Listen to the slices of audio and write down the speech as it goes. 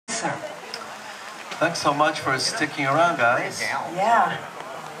Thanks so much for sticking around, guys. Yeah.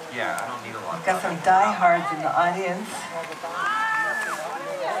 Yeah, I don't need a lot. We've got some diehards in the audience.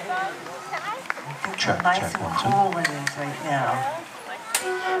 Look how nice and cool it is right now.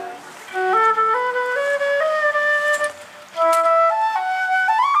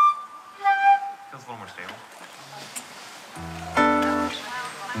 Feels a little more stable.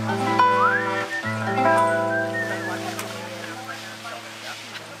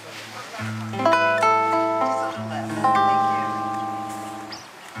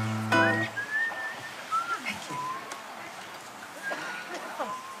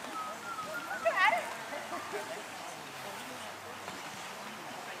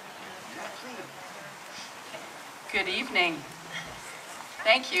 Good evening.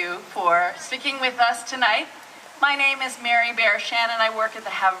 Thank you for sticking with us tonight. My name is Mary Bear Shannon. I work at the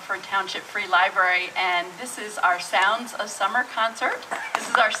Haverford Township Free Library, and this is our Sounds of Summer concert. This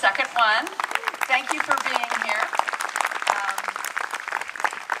is our second one. Thank you for being here.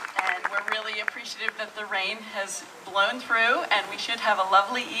 And we're really appreciative that the rain has blown through, and we should have a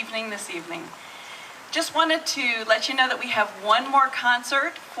lovely evening this evening. Just wanted to let you know that we have one more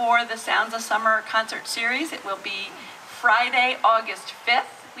concert for the Sounds of Summer concert series. It will be Friday, August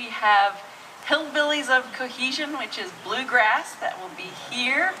 5th. We have Hillbillies of Cohesion, which is bluegrass. That will be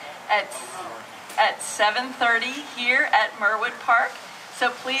here at 7:30 here at Merwood Park. So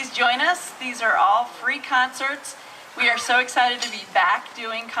please join us. These are all free concerts. We are so excited to be back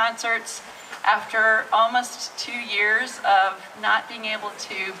doing concerts after almost 2 years of not being able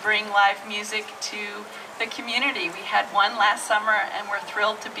to bring live music to the community. We had one last summer, and we're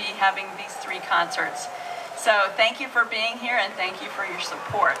thrilled to be having these three concerts. So thank you for being here, and thank you for your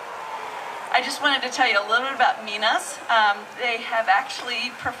support. I just wanted to tell you a little bit about Minas. They have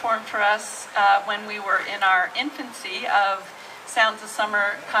actually performed for us when we were in our infancy of Sounds of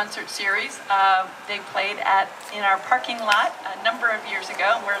Summer concert series. They played in our parking lot a number of years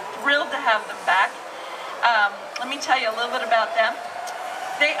ago, and we're thrilled to have them back. Let me tell you a little bit about them.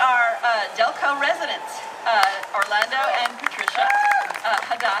 They are Delco residents, Orlando and Patricia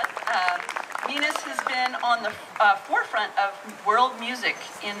Haddad. Minas has been on the forefront of world music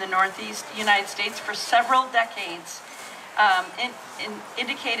in the Northeast United States for several decades,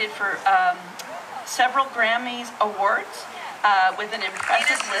 indicated for several Grammys awards, with an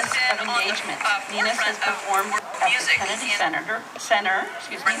impressive list of engagements. Minas has performed at the Kennedy Lincoln Center,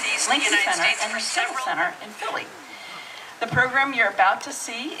 and the Civil Center in Philly. The program you're about to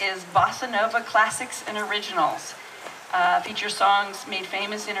see is Bossa Nova Classics and Originals. Features songs made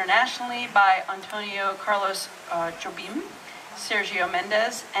famous internationally by Antonio Carlos Jobim, Sergio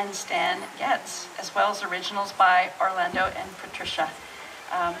Mendes, and Stan Getz, as well as originals by Orlando and Patricia.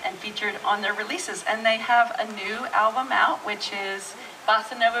 And featured on their releases. And they have a new album out, which is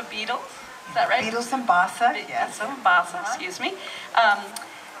Bossa Nova Beatles. Is that right? Beatles and Bossa, yes. Beatles and Bossa, excuse me.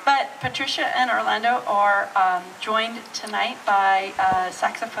 But Patricia and Orlando are joined tonight by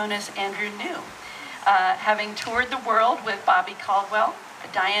saxophonist Andrew New, having toured the world with Bobby Caldwell,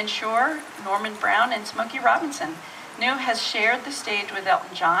 Diane Shore, Norman Brown, and Smokey Robinson. New has shared the stage with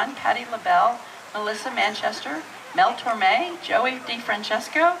Elton John, Patti LaBelle, Melissa Manchester, Mel Torme, Joey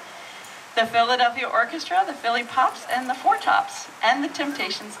DeFrancesco, the Philadelphia Orchestra, the Philly Pops, and the Four Tops, and the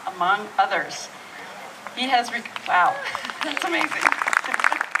Temptations, among others. He has, wow, that's amazing.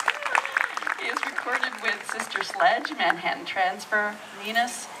 He has recorded with Sister Sledge, Manhattan Transfer,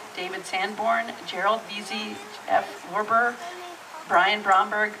 Minas, David Sanborn, Gerald Veazey, F. Lorber, Brian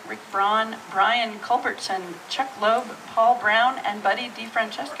Bromberg, Rick Braun, Brian Culbertson, Chuck Loeb, Paul Brown, and Buddy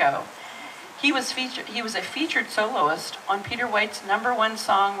DeFrancesco. He was a featured soloist on Peter White's #1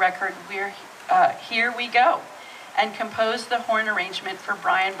 song record, Here We Go, and composed the horn arrangement for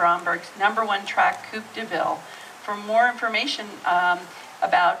Brian Bromberg's #1 track, Coupe de Ville. For more information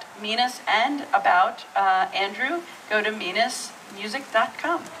about Minas and about Andrew, go to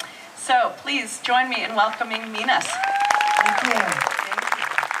minasmusic.com. So please join me in welcoming Minas. Thank you. Thank you.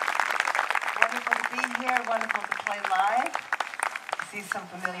 Wonderful to be here, wonderful to play live. See some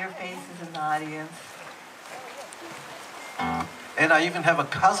familiar faces in the audience. And I even have a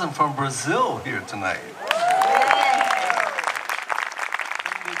cousin from Brazil here tonight.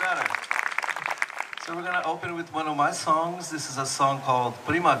 Couldn't be better. So we're going to open with one of my songs. This is a song called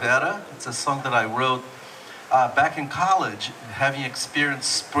Primavera. It's a song that I wrote back in college, having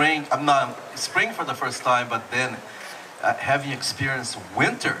experienced spring. I'm not spring for the first time, but then having experienced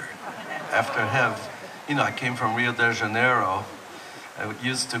winter after I came from Rio de Janeiro. I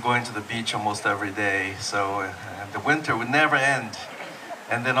used to going to the beach almost every day, so the winter would never end.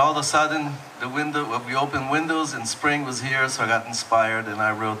 And then all of a sudden, we opened windows and spring was here, so I got inspired and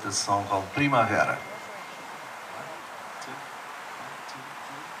I wrote this song called Primavera.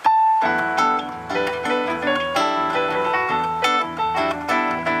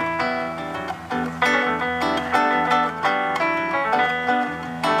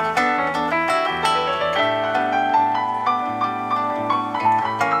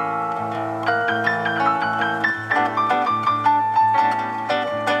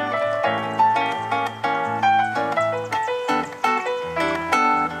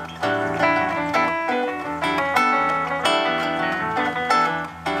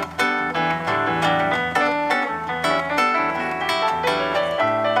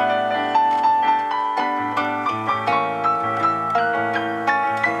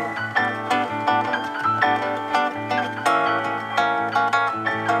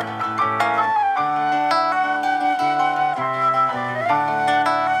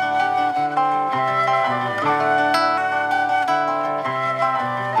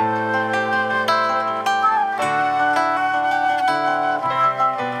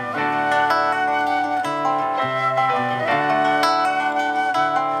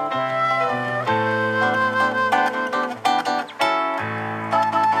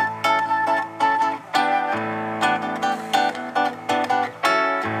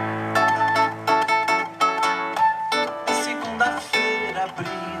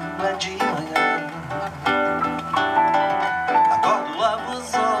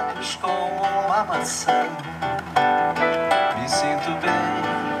 uma maçã. Me sinto bem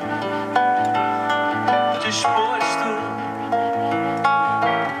disposto.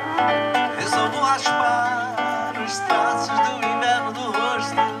 Resolvo raspar os traços do inverno do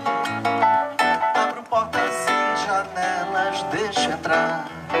rosto. Abro portas e janelas, deixo entrar.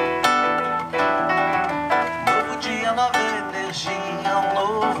 Novo dia, nova energia, um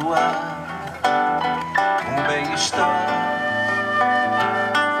novo ar, um bem-estar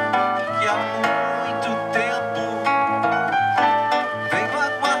que há muito tempo venho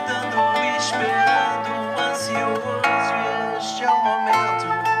aguardando e esperando, ansioso. E este é o momento,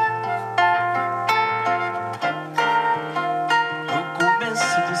 o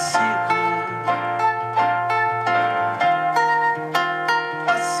começo do ciclo, a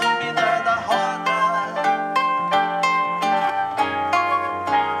subida da roda.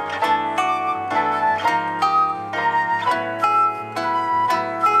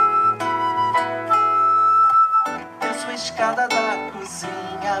 Desço a escada da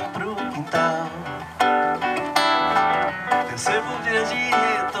cozinha pro quintal. Percebo o verde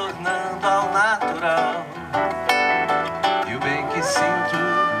retornando ao natural. E o bem que sinto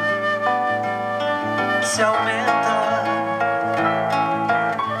se aumenta,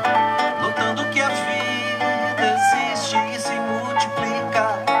 notando que a vida existe e se multiplica.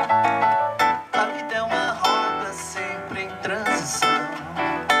 A vida é uma roda sempre em transição,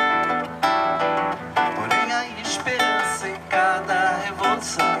 porém há esperança em cada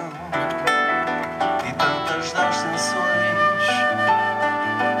revolução. E tantas das tensões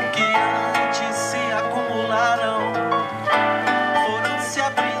que antes se acumularam foram se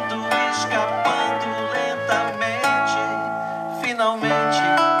abrindo, escapando lentamente.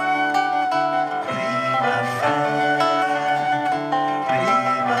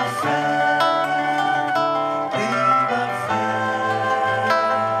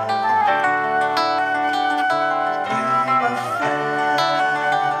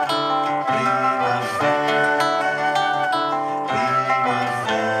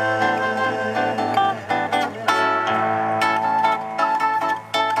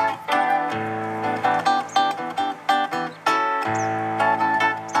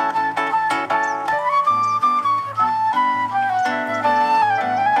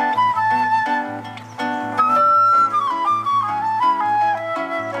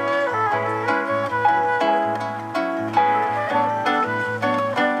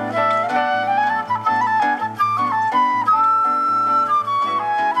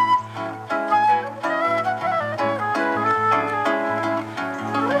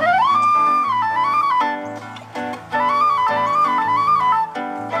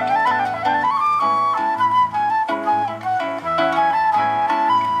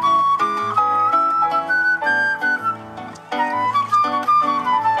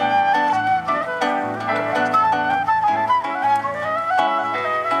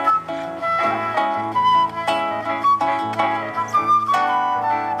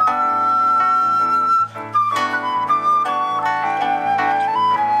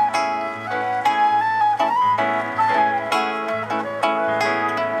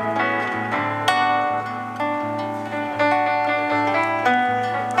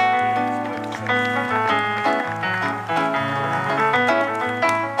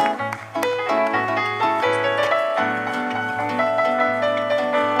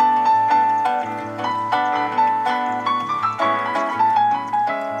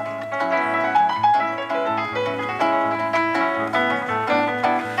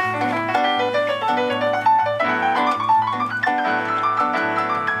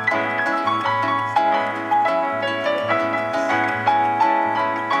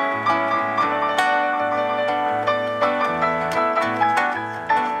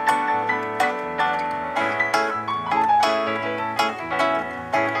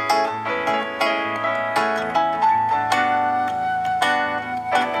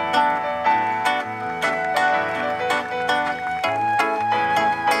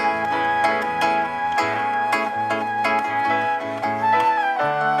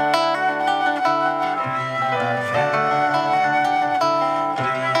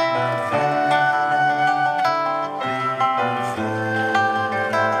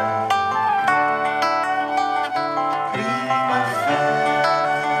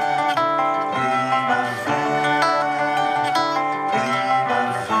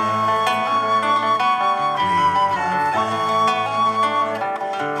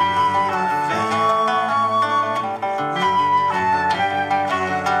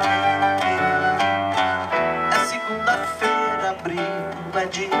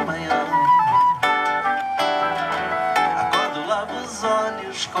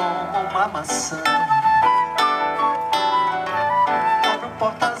 olhos como uma maçã. Abro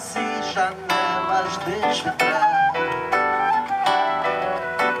portas e janelas desvendar.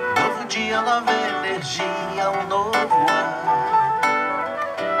 Novo dia, nova energia, um novo ar.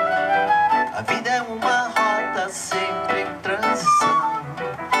 A vida é uma roda sempre em transição.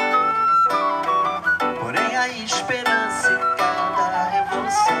 Porém há esperança em cada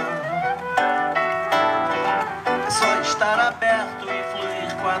revolução. É só estar aberto e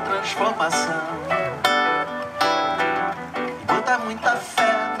fluir com a transformação. E botar muita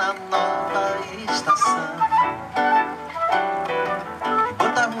fé na nova estação. E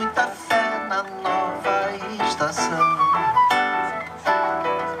botar muita fé na nova estação.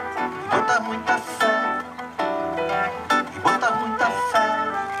 E botar muita fé. E botar muita fé.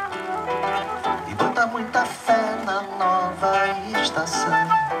 E botar muita fé na nova estação.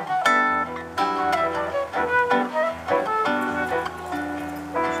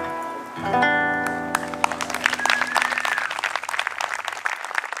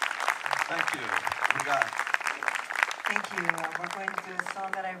 Thank you. Obrigado. Thank you. We're going to do a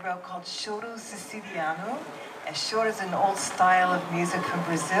song that I wrote called Choro Siciliano. Choro is an old style of music from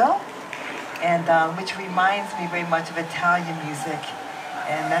Brazil, and which reminds me very much of Italian music.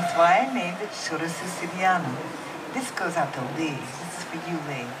 And that's why I named it Choro Siciliano. This goes out to Lee. This is for you,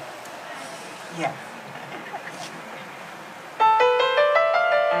 Lee. Yeah.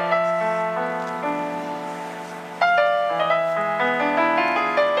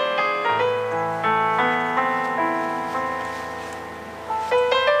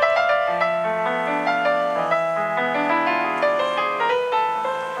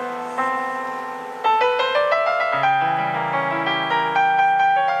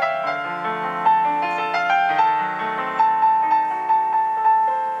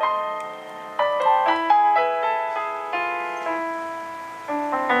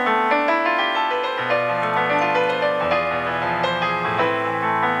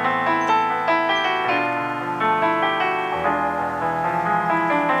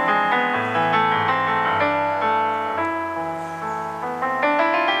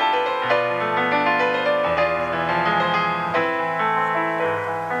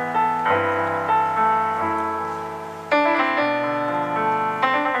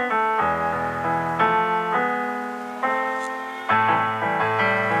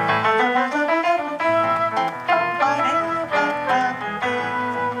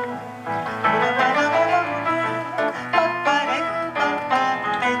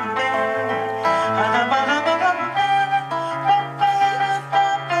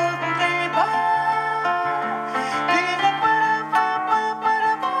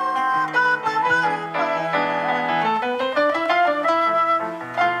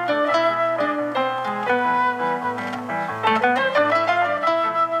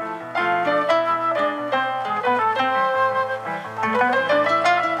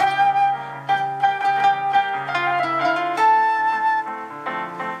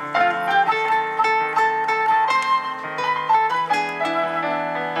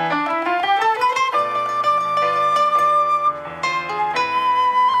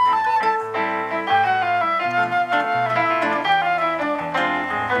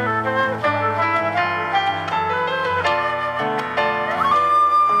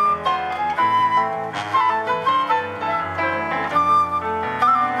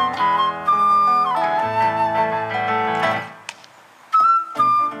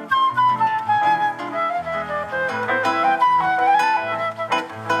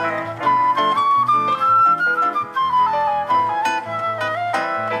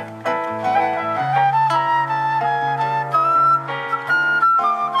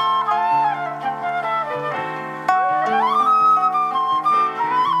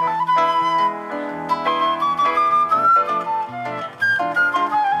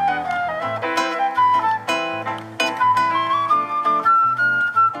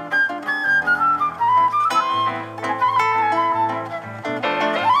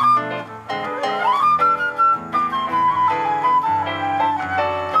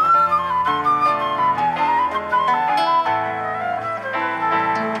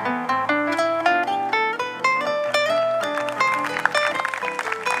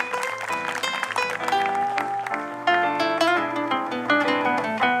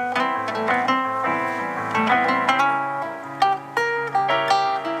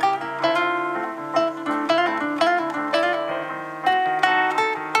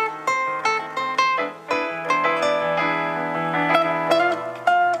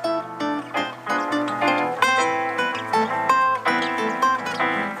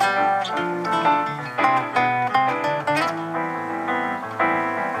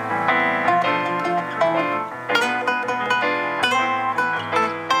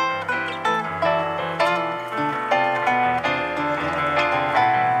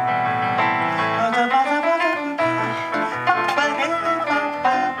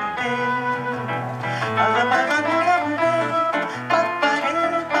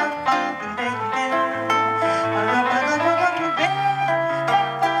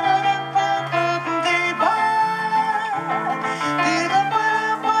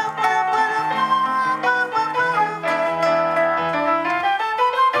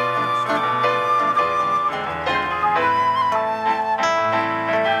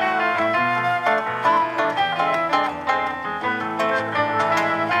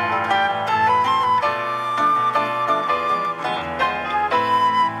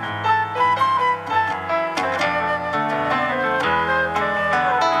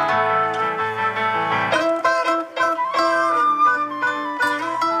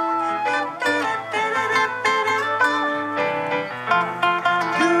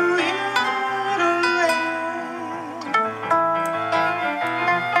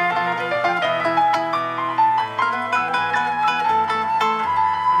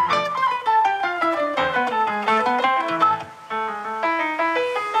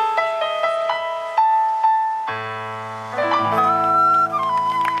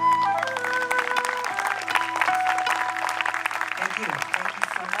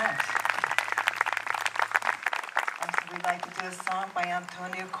 a song by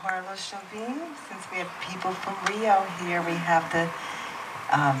Antonio Carlos Jobim. Since we have people from Rio here, we have to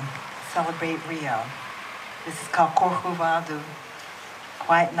celebrate Rio. This is called Corcovado,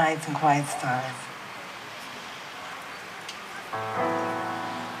 Quiet Nights and Quiet Stars.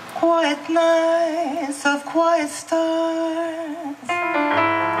 Quiet nights of quiet stars,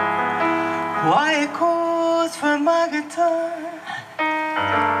 quiet chords from my guitar,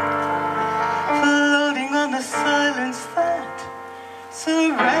 floating on the silence that surrounds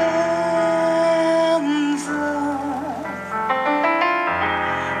us.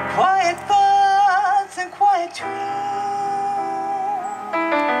 Quiet thoughts and quiet dreams,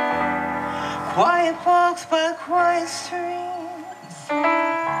 quiet walks by quiet streams,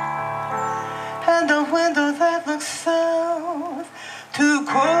 and a window that looks south to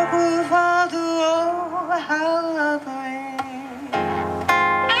Corcovado. Oh, how lovely.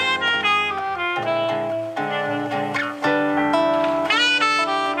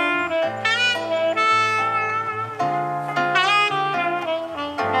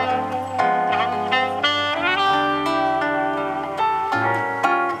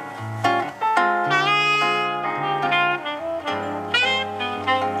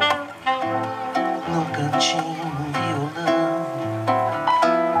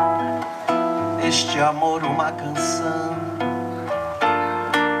 Este amor, uma canção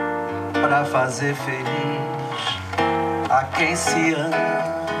pra fazer feliz a quem se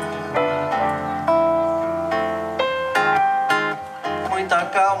ama. Muita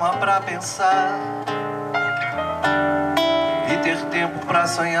calma pra pensar e ter tempo pra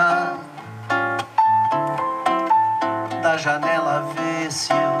sonhar. Da janela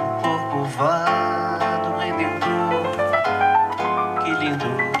ver-se o Corcovado Redentor. Que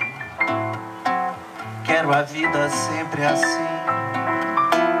lindo. Quero a vida sempre assim,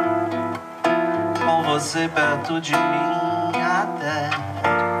 com você perto de mim, até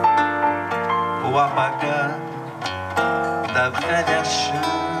o apagar da velha chama.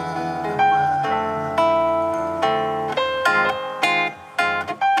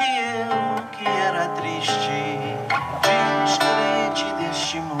 E eu que era triste, descrente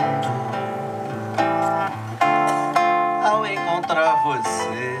deste mundo, ao encontrar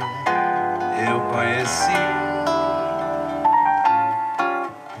você eu conheci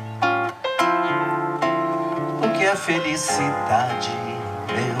o que é felicidade,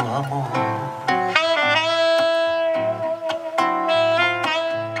 meu amor.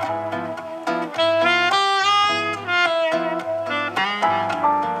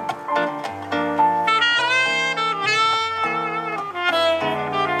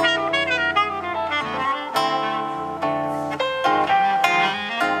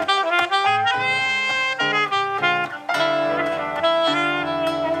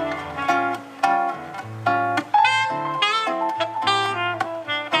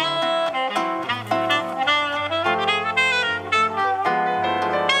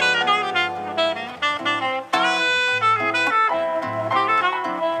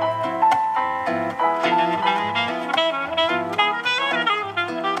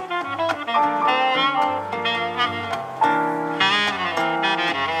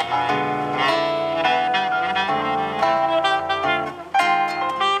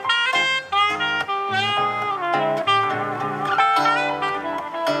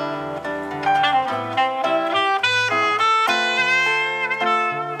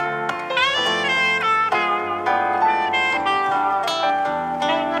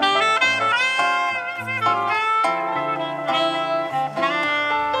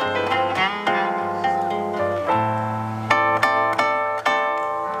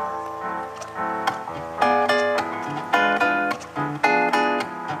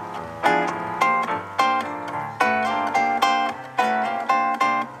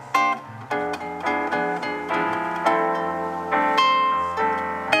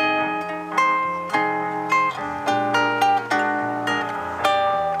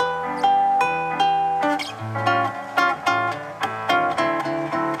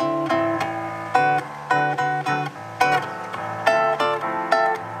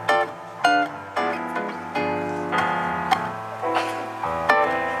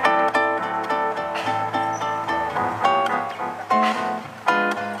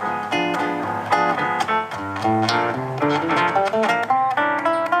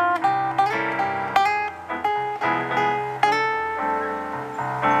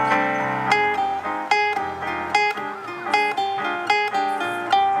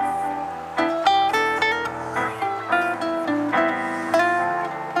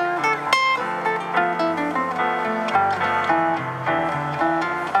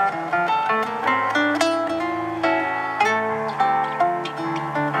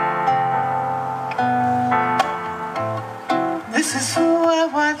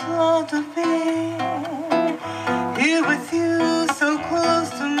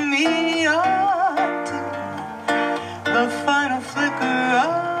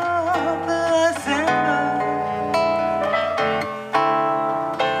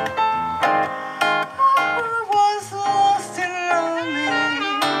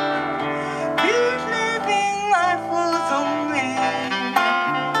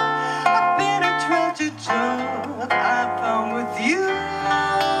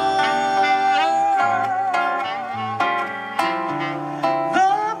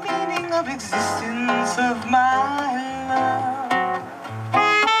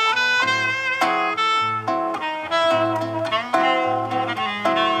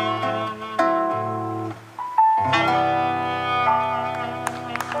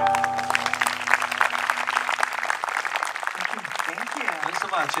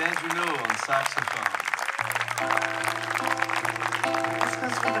 much. Andrew New on saxophone. This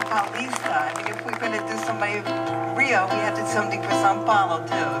goes for the Paulista. I mean, if we're going to do somebody Rio, we have to do something for São Paulo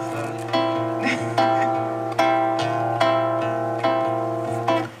too. So.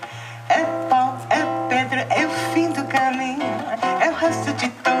 É pau, é pedra, é o fim do caminho. É o resto de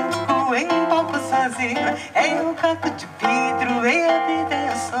toco em um palco sozinho. É um caco de vidro, é a vida,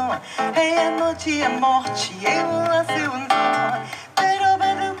 é o som. É a noite, é a morte, é o laço, é o nó.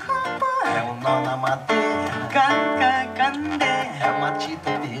 Peroba do corpo, É um nó na madeira, candé. é uma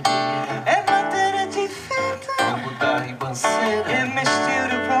titeira, É madeira de vento, bambu da ribanceira. é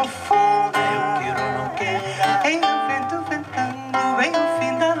mistério profundo. Eu queira ou não queira, É o vento ventando, é o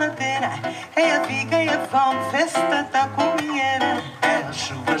fim da ladeira. É a viga e a vão, festa da comieira. é a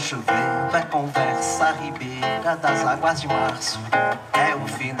chuva chovendo, é conversa ribeira das águas de março. É o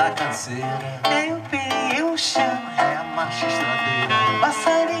fim da canseira, É o pé e o chão, é a marcha estradeira,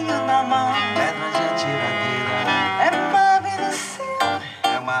 passarinho na mão. pedra de atiradeira, É uma ave no céu,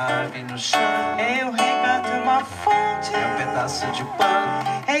 é uma árvore no chão, é o regato, uma fonte. é um pedaço de pão.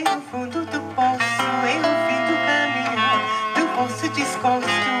 É o fundo do poço, é o fim do caminho. Do poço descosto,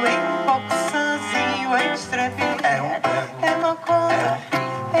 é um pouco sozinho, é estrepe. É um prego, é maconha,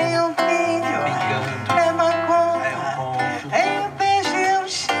 é um pinho, é um pinho, pingando, é maconha, é um ponto, é um beijo, é um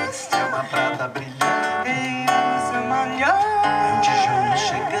gesto, é uma prata brilhante, é o manhã, é um tijolo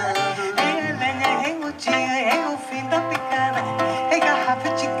chegando, é lenha, é o dia, é o fim da picada, é garrafa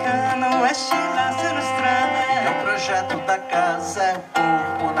de cano, é chilaço é ilustrada. o projeto da casa, é o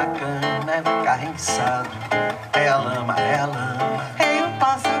corpo na cama, é o carro enguiçado, é a lama, é a lama, É um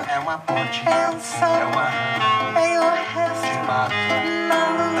passo, é uma ponte, é um é sol, uma é o de resto mato, na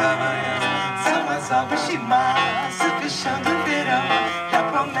lua. amanhã São as águas de março fechando o verão e a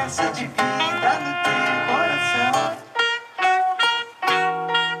promessa de vida no teu coração.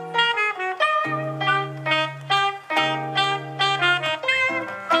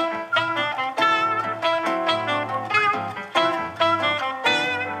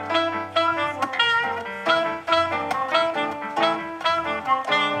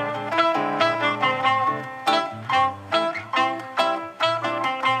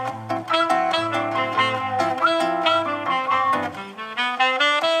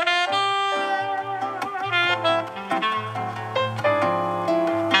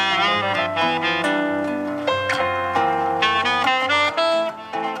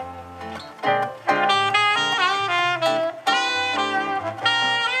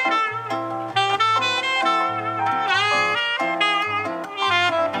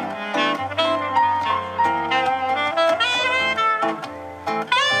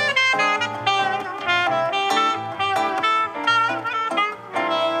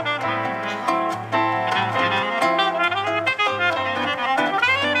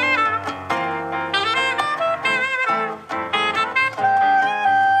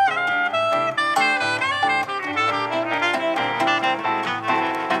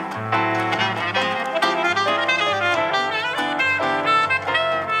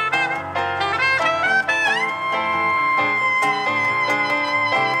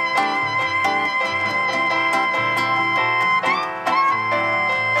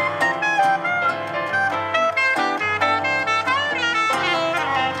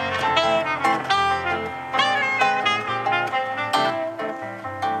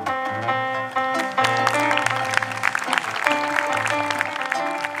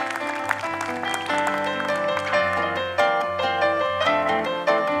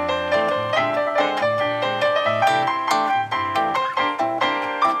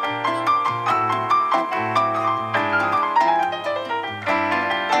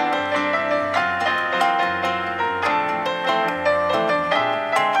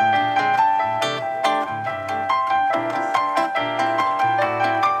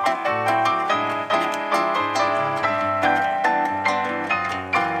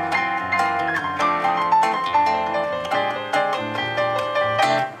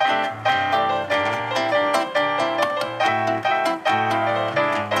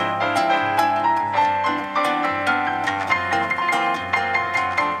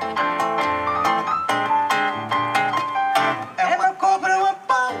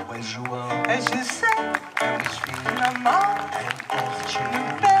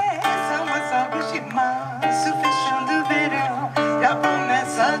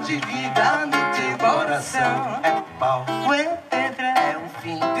 de vida no teu coração. É pau, é pedra, é um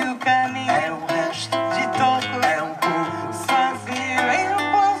fim do caminho, é um resto de toco, é um pouco. sozinho em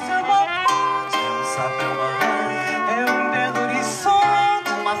um poço, uma ponte, Um sapo é uma rã, é um belo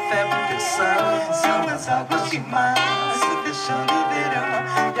horizonte, uma febre pensão. são as águas de março, deixando o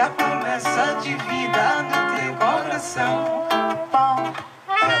verão. e a promessa de vida no teu coração. Pau,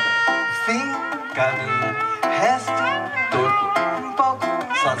 pedra, fim, caminho, resto, toco, um pouco,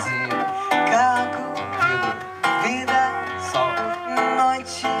 sozinho, cargo, vidro, vida, sol,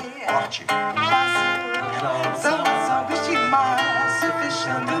 noite, morte, passo, são os olhos de março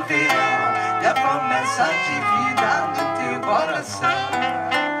fechando o verão e a promessa de vida no teu coração.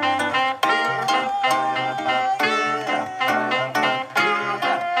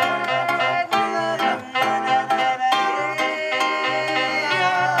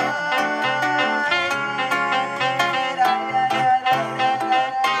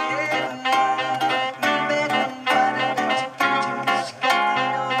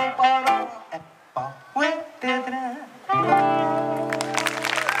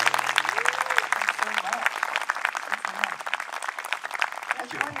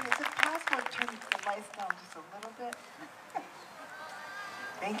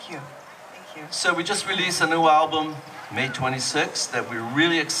 So we just released a new album, May 26th, that we're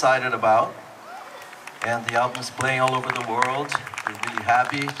really excited about. And the album is playing all over the world. We're really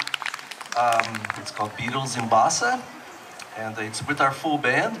happy. It's called Beatles in Bossa. And it's with our full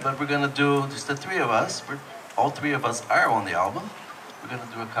band, but we're going to do just the three of us. All three of us are on the album. We're going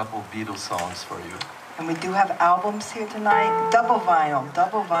to do a couple of Beatles songs for you. And we do have albums here tonight, double vinyl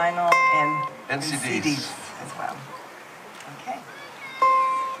and CDs as well. Okay.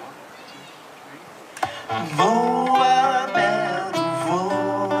 Voa, belo,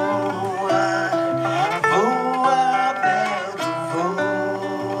 voa, voa, belo, voa.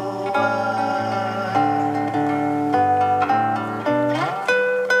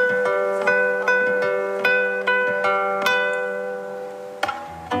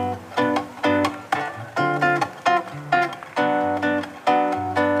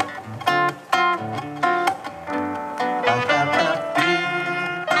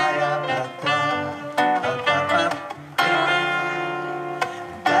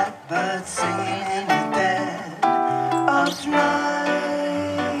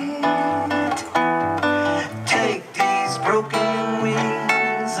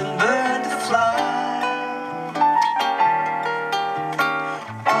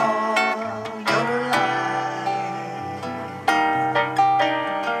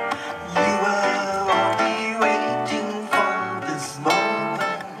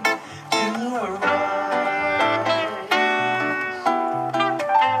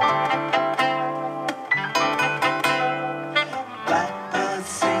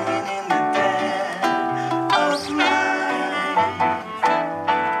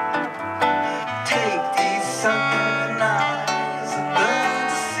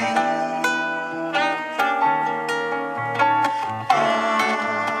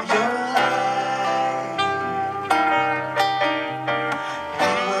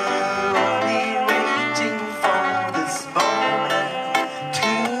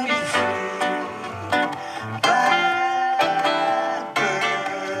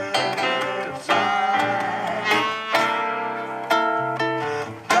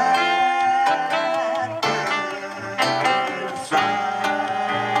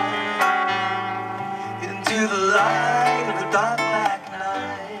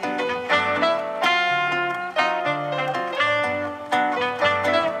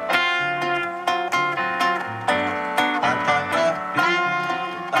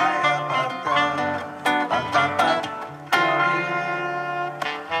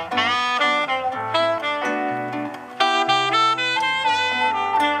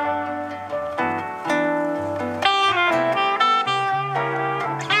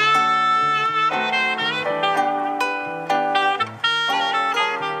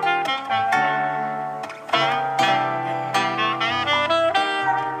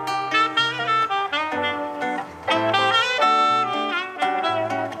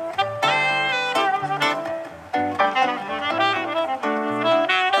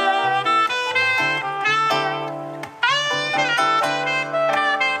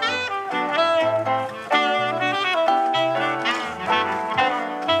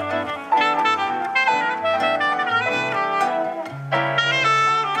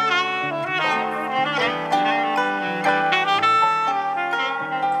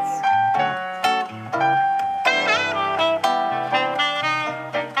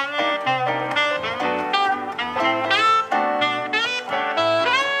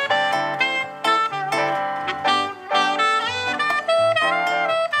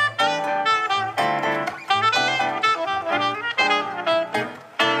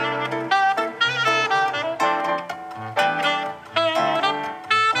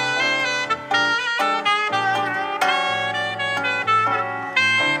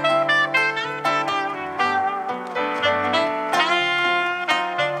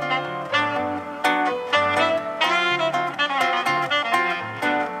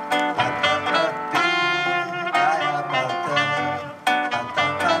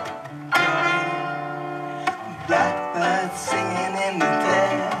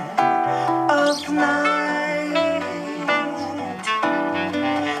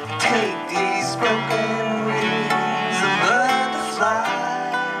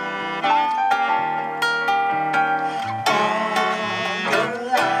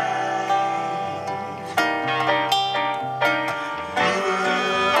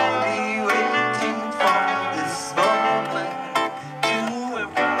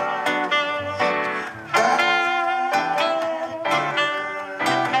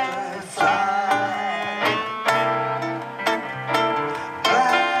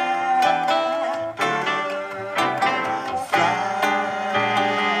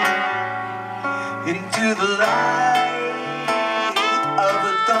 the light of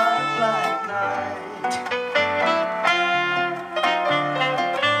a dark black night.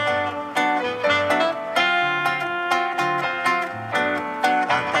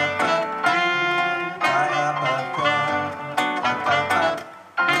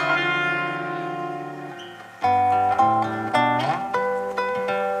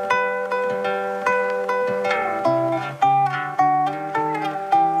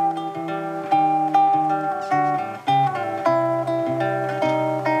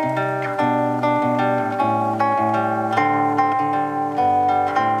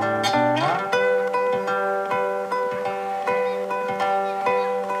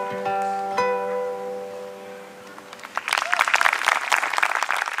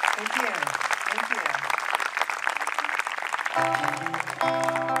 Thank you. Thank you.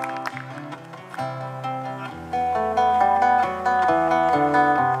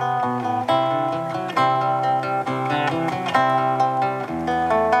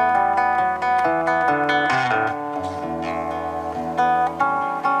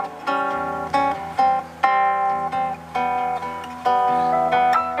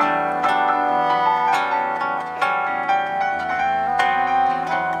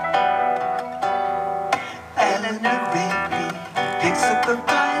 Eleanor Rigby picks up the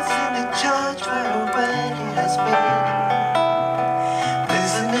prize in the church where a wedding has been.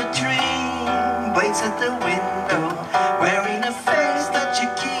 Lives in a dream, waits at the window, wearing a face that she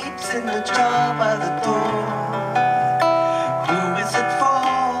keeps in the jar by the door. Who is it for?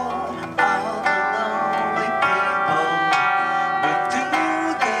 All the lonely people. Where do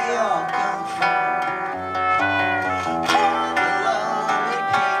they all come from? All the lonely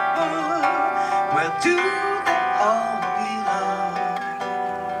people. Where do they all belong?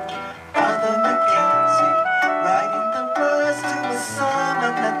 Father Mackenzie, writing the words to a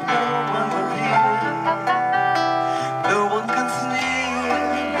sermon that no one will hear. No one can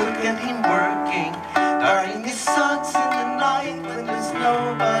sneer, look at him working, drying his socks in the night when there's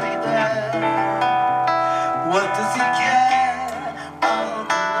nobody there. What does he care? All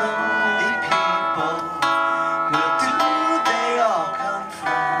the lonely people, where do they all come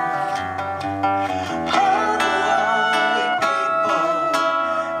from? All the lonely people,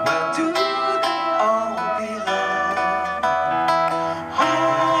 where do they all belong?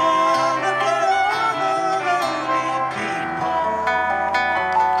 Oh, look at all the lonely people.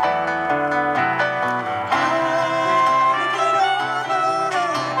 Oh, look at all the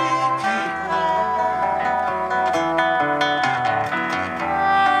lonely people.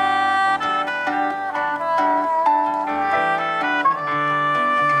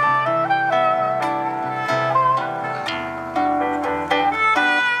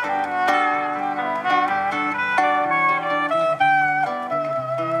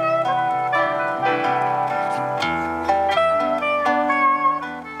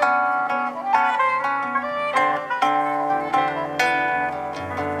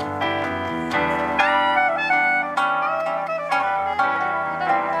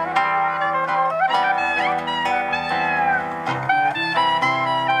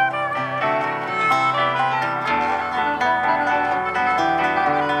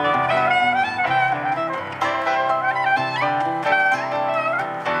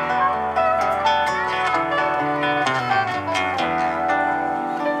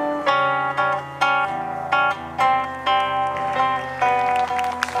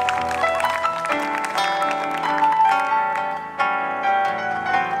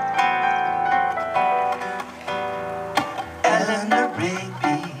 Eleanor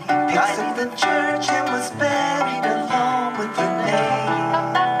Rigby picks up the church and was buried along with her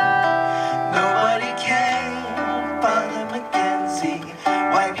name. Nobody came, Father Mackenzie,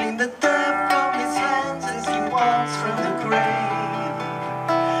 wiping the dirt from his hands as he walks from the grave.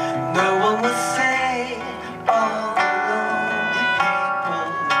 No one will say, all the lonely people,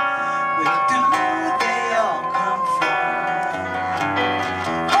 where do they all come from?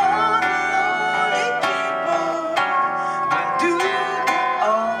 All the lonely people, where do they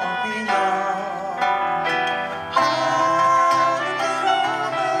all belong? Oh, look at all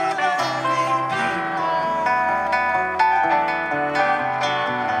the lonely people.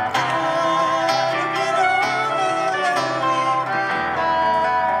 Oh, look at all the lonely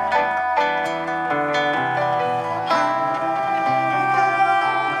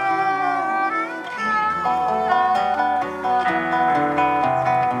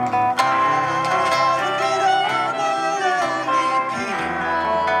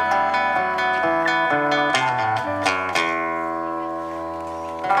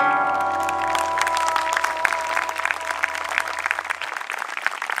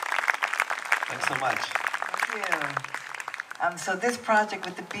Thanks so much. you. So this project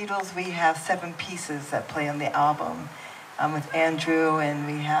with the Beatles, we have 7 pieces that play on the album. With Andrew, and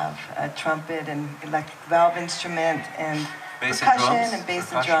we have a trumpet and electric valve instrument and percussion and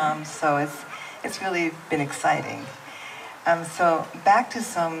bass and drums. So it's really been exciting. So back to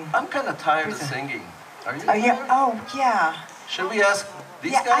some. I'm kind of tired of singing. Are you? Oh yeah. Oh yeah. Should we ask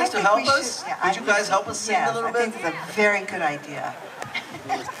these guys to help us? Yeah, Would you guys help us sing a little bit? I think it's a very good idea.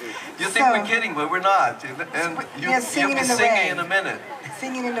 You think we're kidding, but we're not. And you'll be singing in a minute.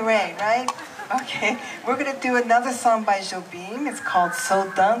 Singing in the rain, right? Okay. We're going to do another song by Jobim. It's called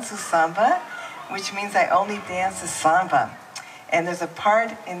So Danço Samba, which means I only dance the samba. And there's a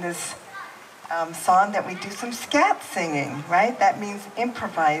part in this song that we do some scat singing, right? That means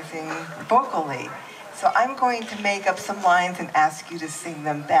improvising vocally. So I'm going to make up some lines and ask you to sing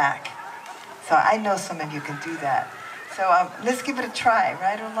them back. So I know some of you can do that. So let's give it a try,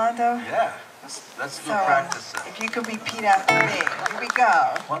 right, Orlando? Yeah, let's do practice. If you could repeat after me. Here we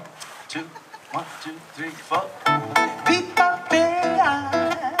go. 1, 2, 1, 2, 3, 4. Pipa-pea.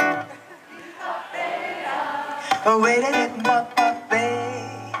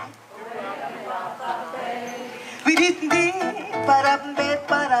 We didn't para.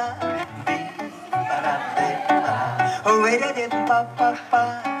 Oh, wait a minute, pa.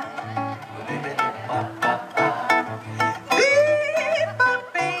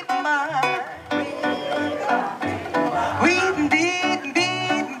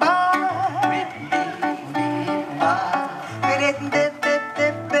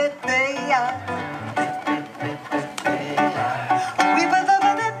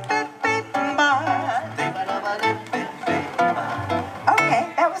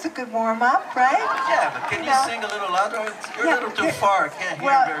 Warm up, right? Yeah, but can you sing a little louder? You're a little too far. I can't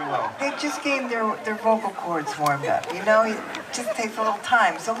hear very well. They just getting their vocal cords warmed up. You know, it just takes a little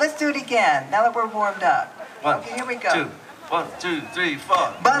time. So let's do it again. Now that we're warmed up. Okay, here we go. 1, 2, 3,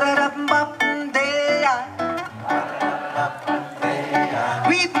 4.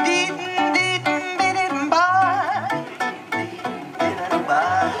 We didn't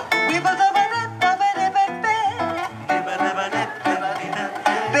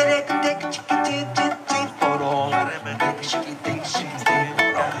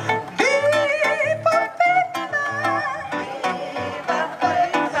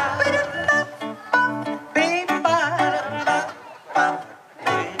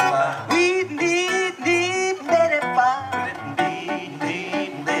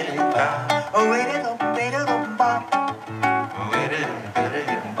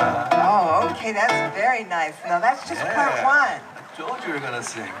Now that's just part 1. I told you we were going to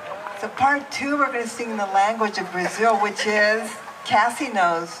sing. So part 2, we're going to sing in the language of Brazil, which is, Cassie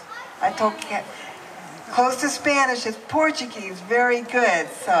knows. I told close to Spanish, it's Portuguese, very good.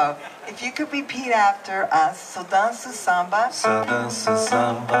 So if you could repeat after us, so danço samba. So danço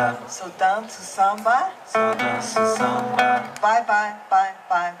samba. So danço samba. So danço samba. Bye bye, bye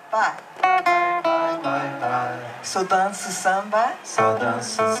bye, bye. Bye bye bye. So danço samba. So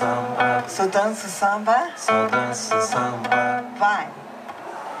danço samba. So danço samba. So danço samba. Bye.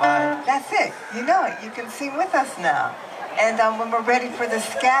 Bye. That's it. You know it. You can sing with us now. And when we're ready for the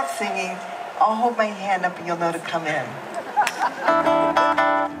scat singing, I'll hold my hand up and you'll know to come in.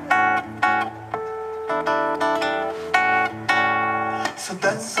 So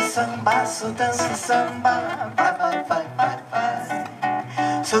dança samba, vai, vai, vai, vai,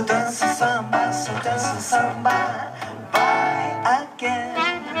 vai. So dança samba, vai again.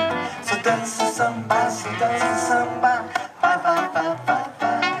 So dança samba, vai, vai, vai, vai,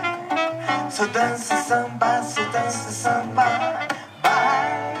 vai. So dança samba, vai.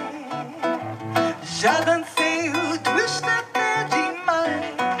 Já dancei o twist até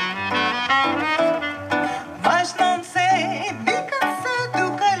demais, mas não sei, me cansei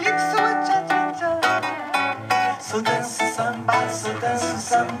do calypso, tcha, tcha, tcha. So dança samba,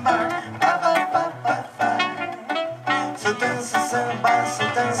 vai, vai, vai, vai, vai. So dança samba,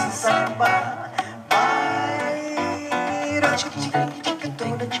 vai. Chiquitina,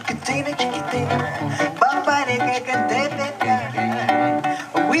 chiquitina, chiquitina, babarica, cadê,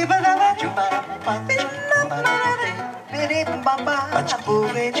 we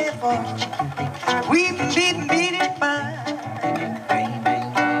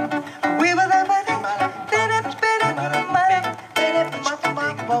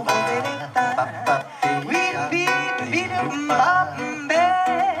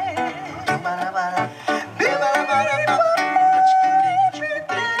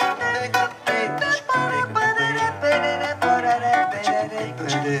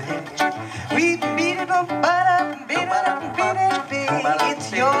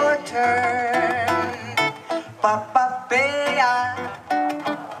it's your turn. Papapea.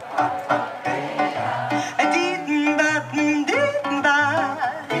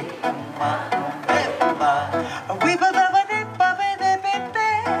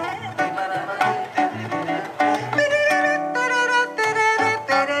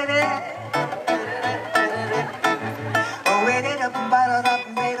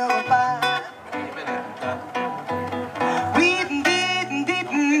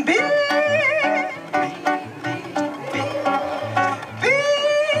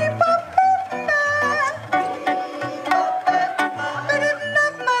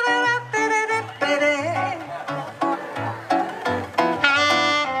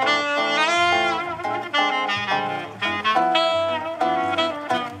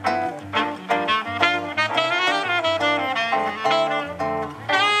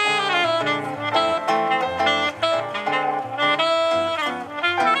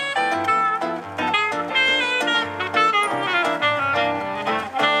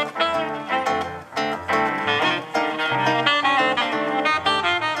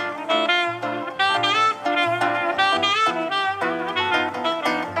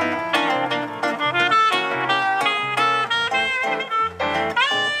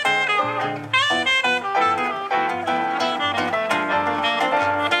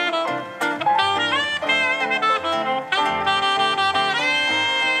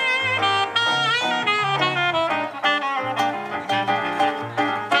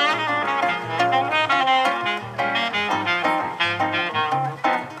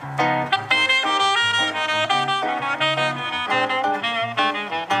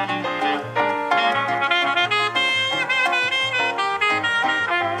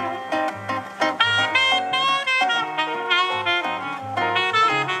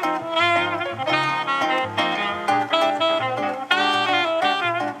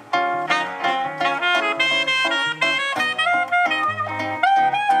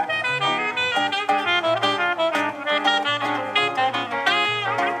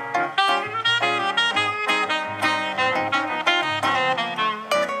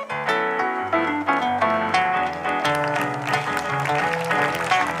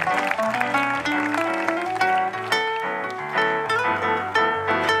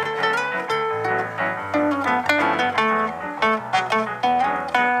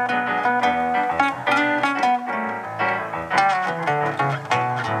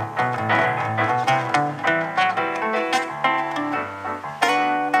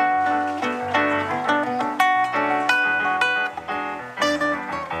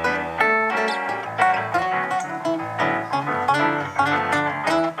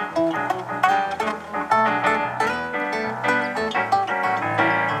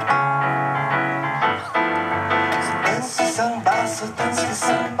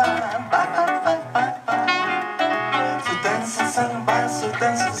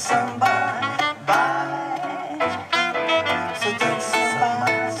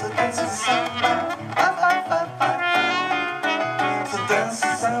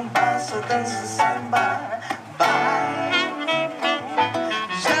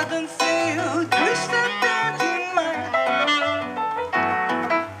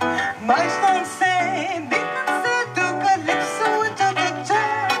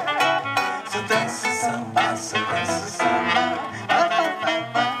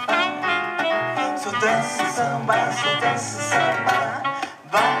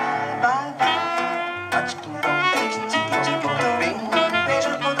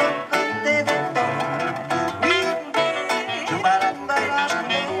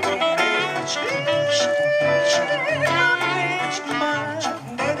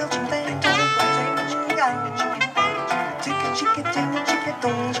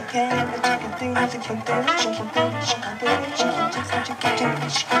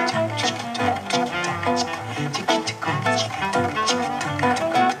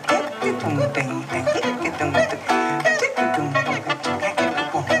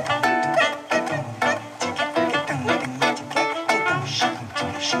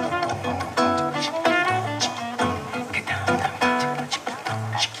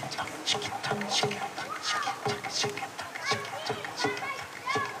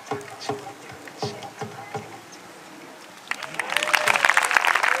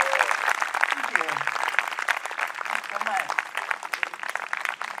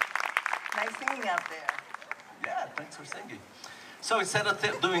 So instead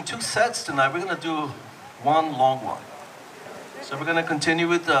of doing two sets tonight, we're going to do one long one. So we're going to continue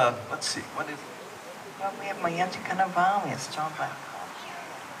with, let's see, what is it? Well, we have Mayanti Carnaval, we have Strong Black.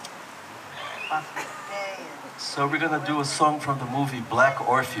 So we're gonna do a song from the movie Black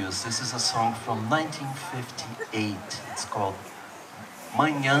Orpheus. This is a song from 1958. It's called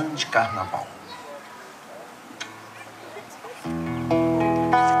Manhã de Carnaval.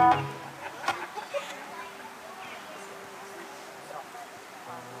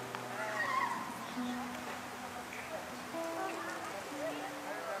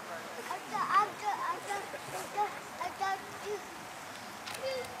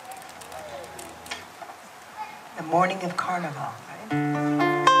 The morning of Carnival,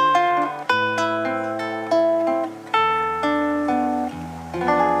 right?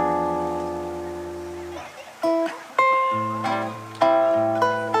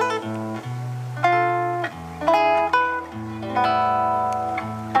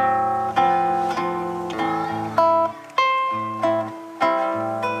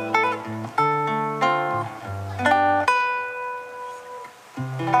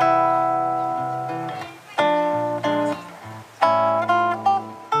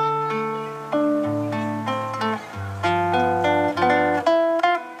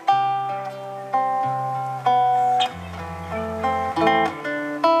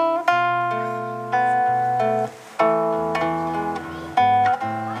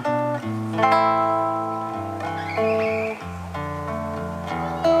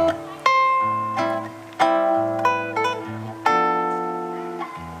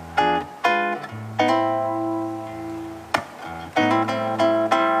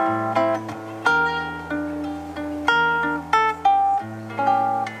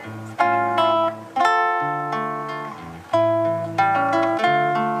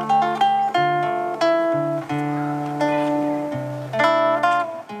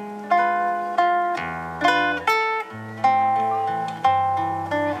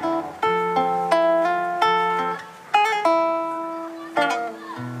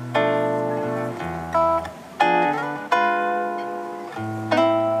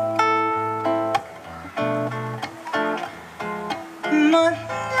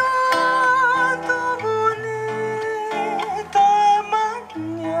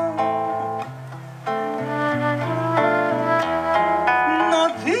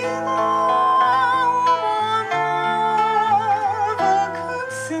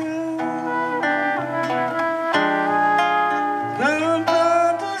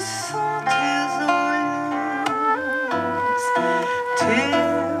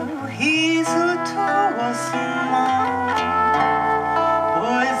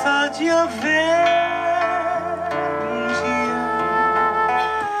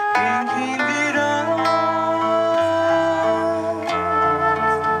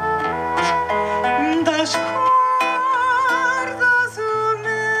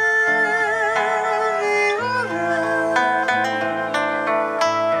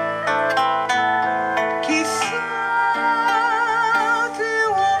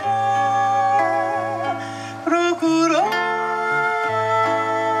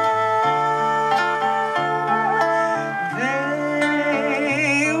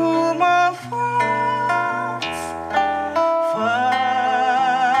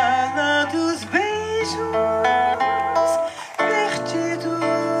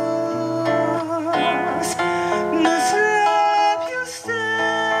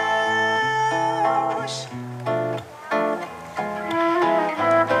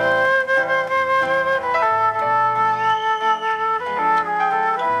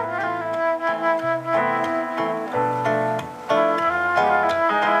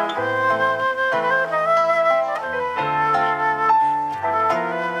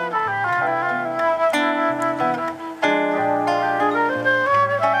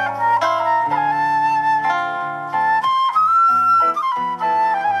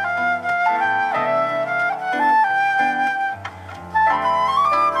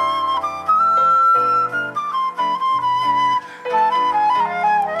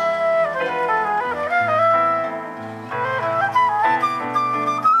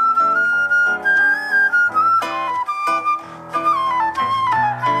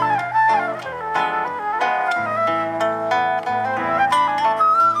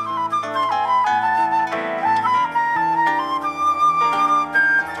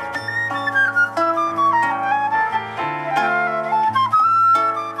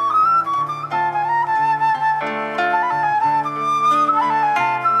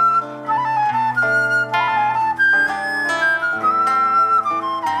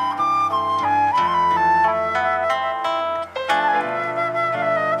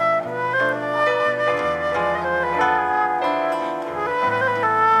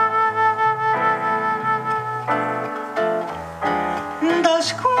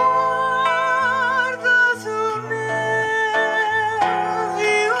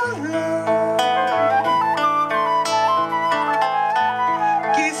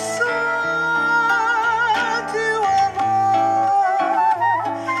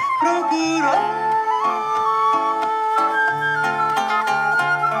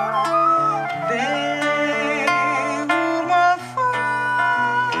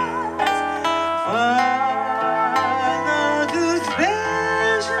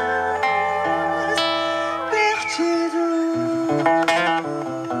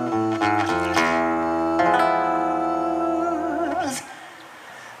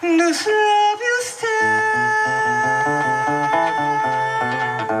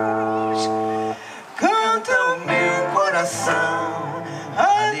 coração,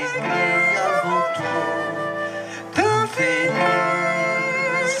 a alegria voltou, tão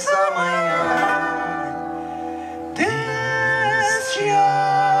feliz amanhã deste amor.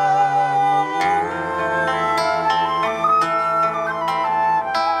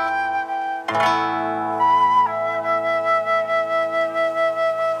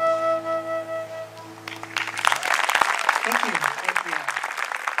 Thank you.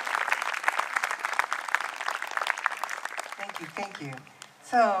 Thank you.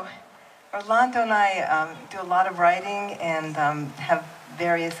 So, Orlando and I do a lot of writing and have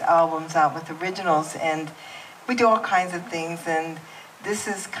various albums out with originals, and we do all kinds of things. And this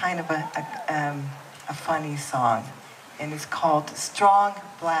is kind of a funny song, and it's called "Strong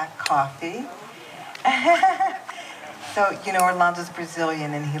Black Coffee." So, you know, Orlando's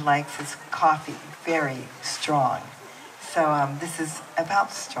Brazilian, and he likes his coffee very strong. So this is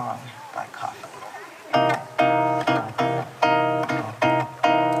about strong black coffee.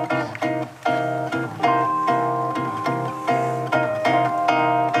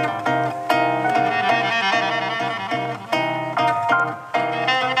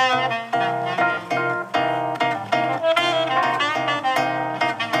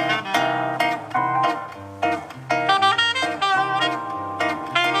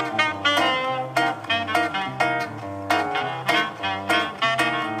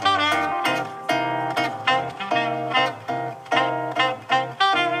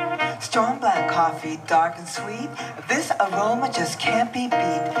 Strong black coffee, dark and sweet. This aroma just can't be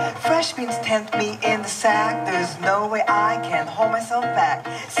beat. Fresh beans tempt me in the sack. There's no way I can hold myself back.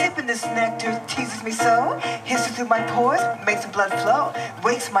 Sipping this nectar teases me so. Hisses through my pores, makes the blood flow.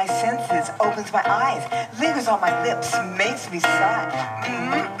 Wakes my senses, opens my eyes. Lingers on my lips, makes me sigh.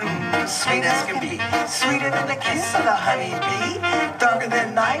 Sweet as can be. Sweeter than the kiss of the honeybee. Darker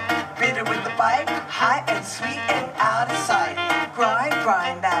than night, bitter with the bite. High and sweet and out of sight.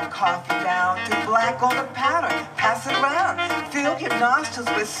 Grind that coffee down to black golden powder. Pass it around. Fill your nostrils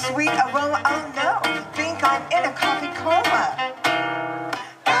with sweet aroma. Oh no, think I'm in a coffee coma.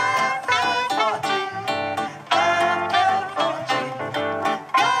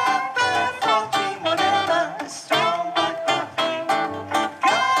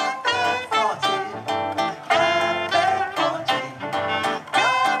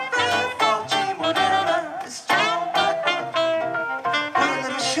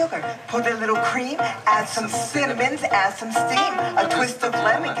 Put a little cream, add some cinnamons, add some steam. A twist of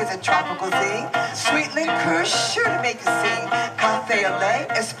lemon gives a tropical zing. Sweet liqueur, sure to make you sing. Cafe au lait,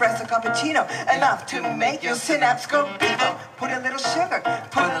 espresso cappuccino, enough to make your synapse go bingo. Put a little sugar,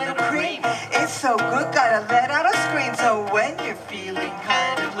 put a little cream. It's so good, gotta let out a scream. So when you're feeling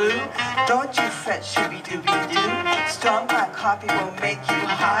kind of blue, don't you fret, shooby-dooby-doo. Strong black coffee will make you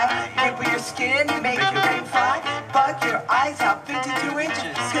high. Ripple your skin, make your brain fly. Bug your eyes out 52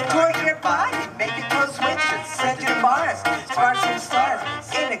 inches. Contort your body, make your toes winches. Send you to Mars, spark some stars.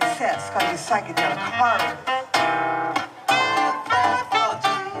 In excess, call you psychedelic horror.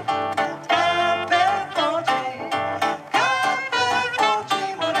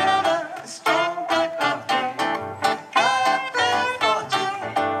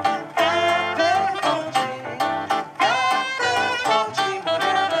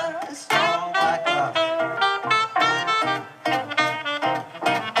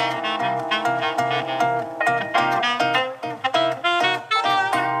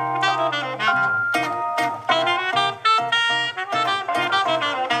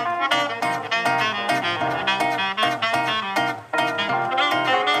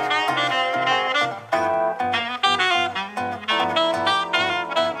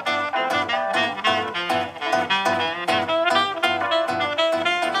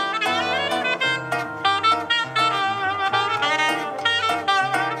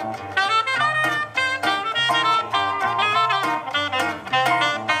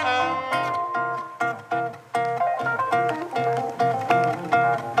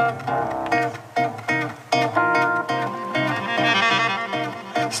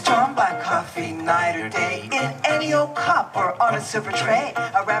 Night or day, in any old cup or on a silver tray.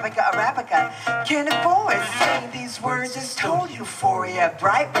 Arabica, can't avoid saying these words. It's total euphoria.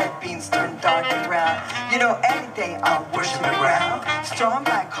 Bright red beans turn dark and brown. You know, any day I'll worship the ground. Strong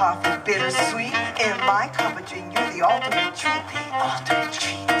black coffee, bittersweet. In my cup of drink, you're the ultimate treat. The ultimate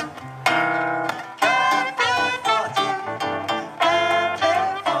treat.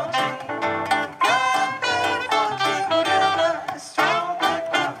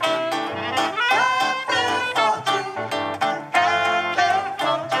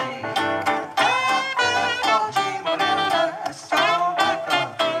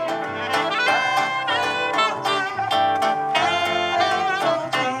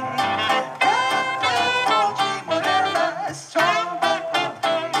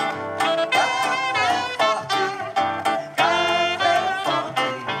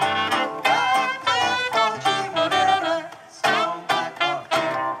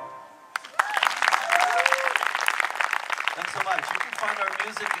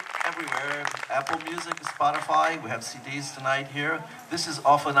 buy. We have CDs tonight here. This is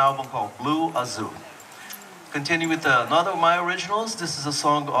off an album called Blue Azul. Continue with another of my originals. This is a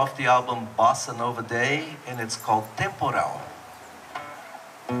song off the album Bossa Nova Day, and it's called Temporal.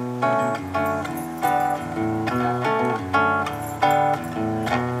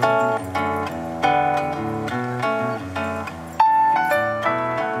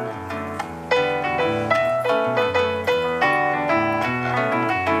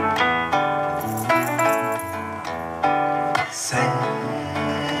 Céu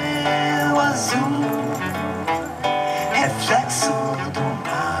azul, reflexo do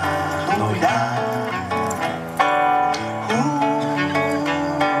mar no olhar,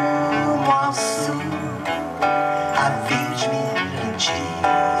 rumo ao sul, aves mirantes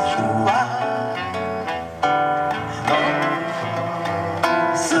no ar,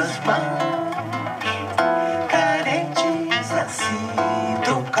 nossas mãos carentes a se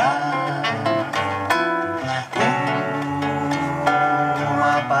tocar.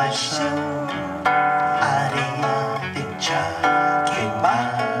 Paixão, areia tente a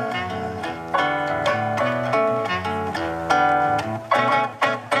queimar.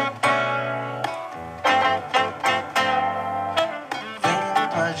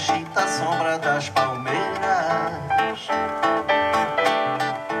 Vento agita a sombra das palmeiras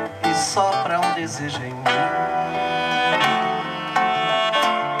e sopra um desejo em mim.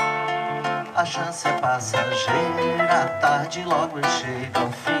 A chance é passageira, a tarde logo chega ao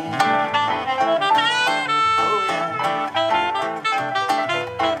fim. Oh, yeah.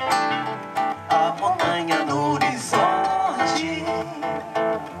 A montanha no horizonte,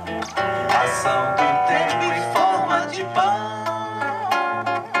 ação do tempo em forma de pão.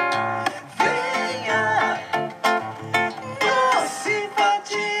 Venha, doce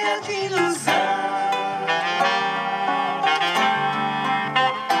fatia de ilusão.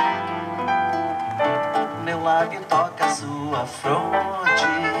 Meu lábio toca sua fronte,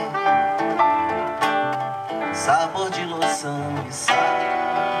 sabor de loção e sal.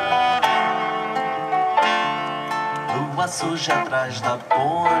 Lua suja atrás da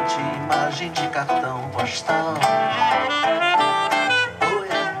ponte, imagem de cartão postal. Oh,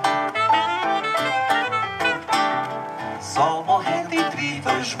 yeah. Sol morrendo entre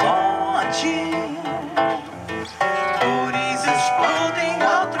dois montes, cores explodem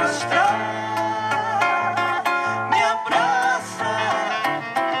alto astral.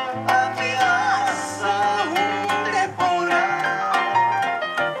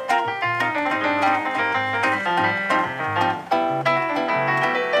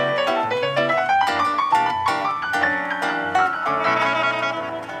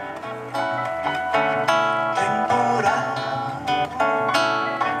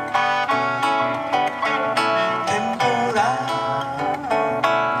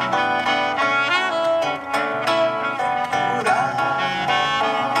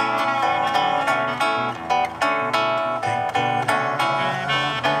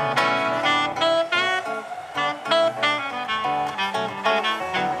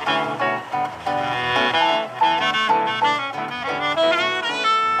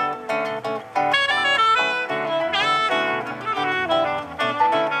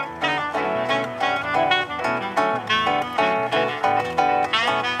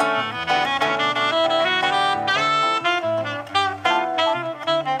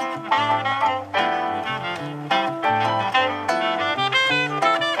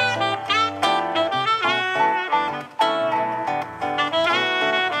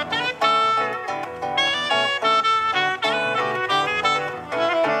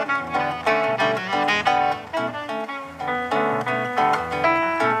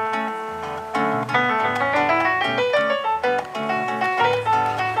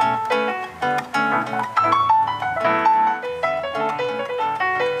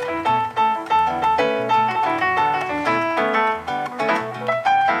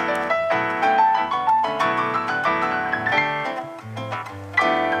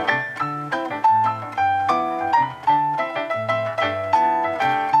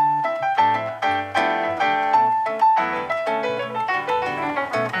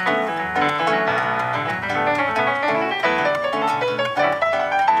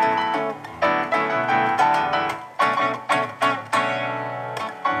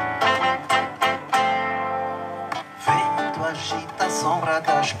 Agita a sombra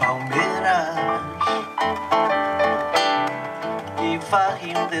das palmeiras e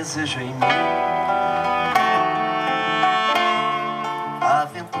varre um desejo em mim. A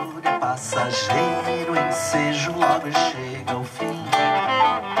aventura é passageiro, o ensejo logo chega ao fim.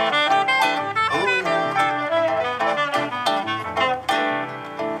 Oh, yeah.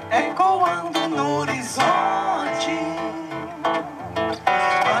 Ecoando no horizonte,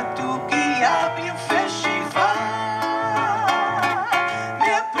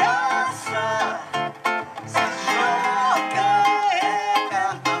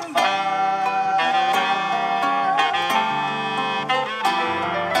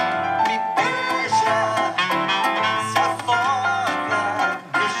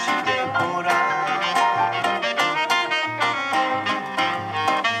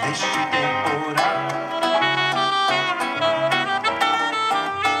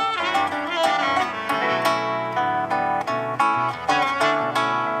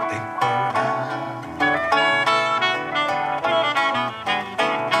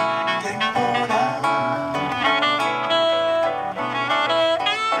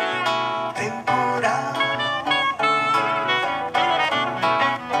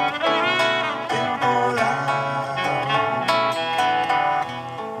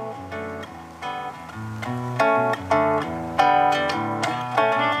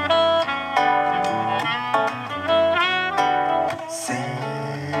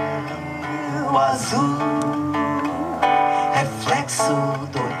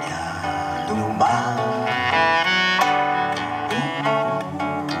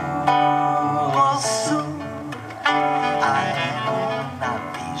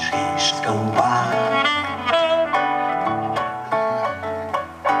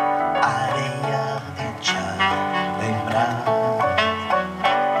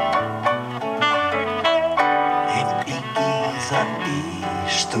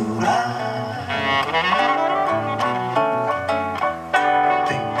 misturar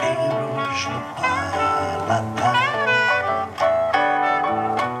temperos no paladar.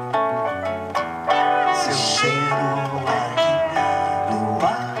 Seu cheiro ainda no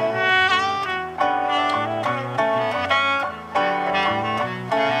ar.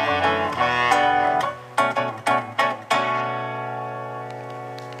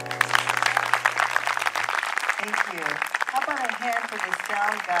 Thank you. How about a hand for the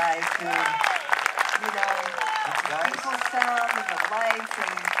sound guys who, you know, beautiful sound and the lights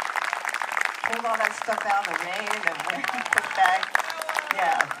and pulled all that stuff out of the rain and put back.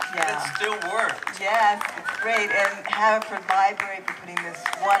 Yeah, It yeah. still works. Yes, it's great. And Haverford Library for putting this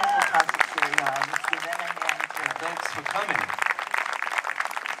wonderful concert series on. Let's give them a hand too. Thanks for coming.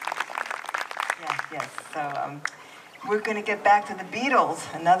 Yes, yes. So we're going to get back to the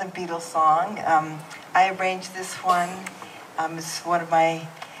Beatles, another Beatles song. I arranged this one. It's one of my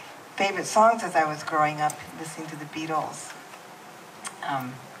favorite songs as I was growing up, listening to the Beatles.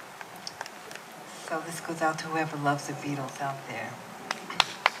 So this goes out to whoever loves the Beatles out there.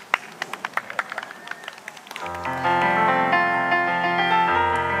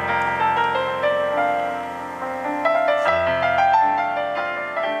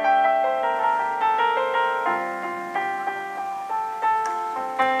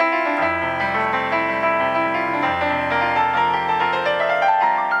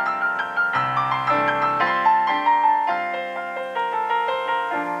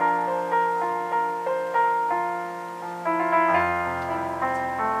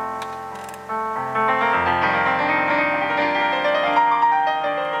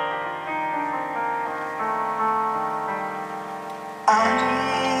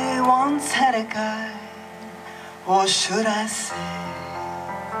 I once had a guy, or should I say,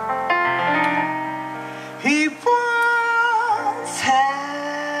 he once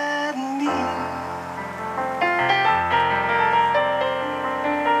had me.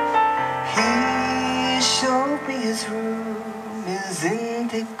 He showed me his room,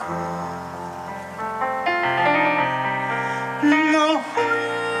 isn't it cool? Norwegian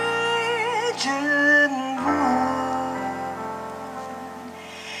wood.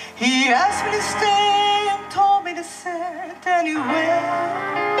 He asked me to stay and told me to sit anywhere.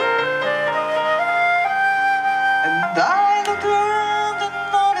 And I looked around and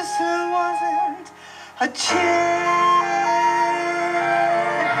noticed there wasn't a chair.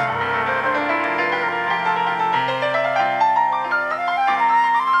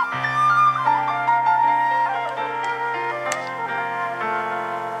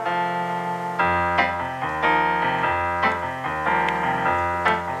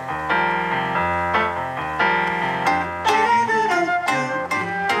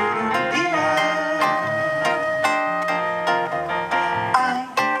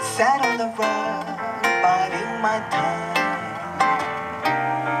 Sat on the rug, biting my tongue,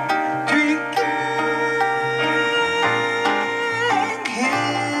 drinking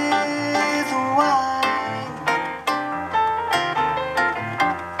his wine.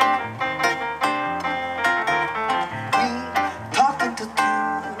 We talked until 2,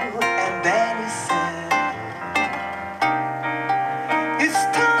 and then he said, "It's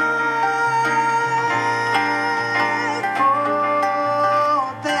time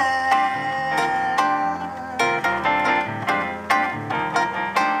for bed."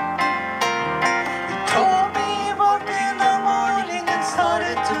 He told me he woke in the morning and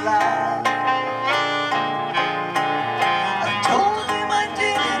started to laugh. I told him I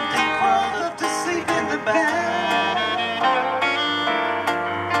didn't and crawled up to sleep in the bath.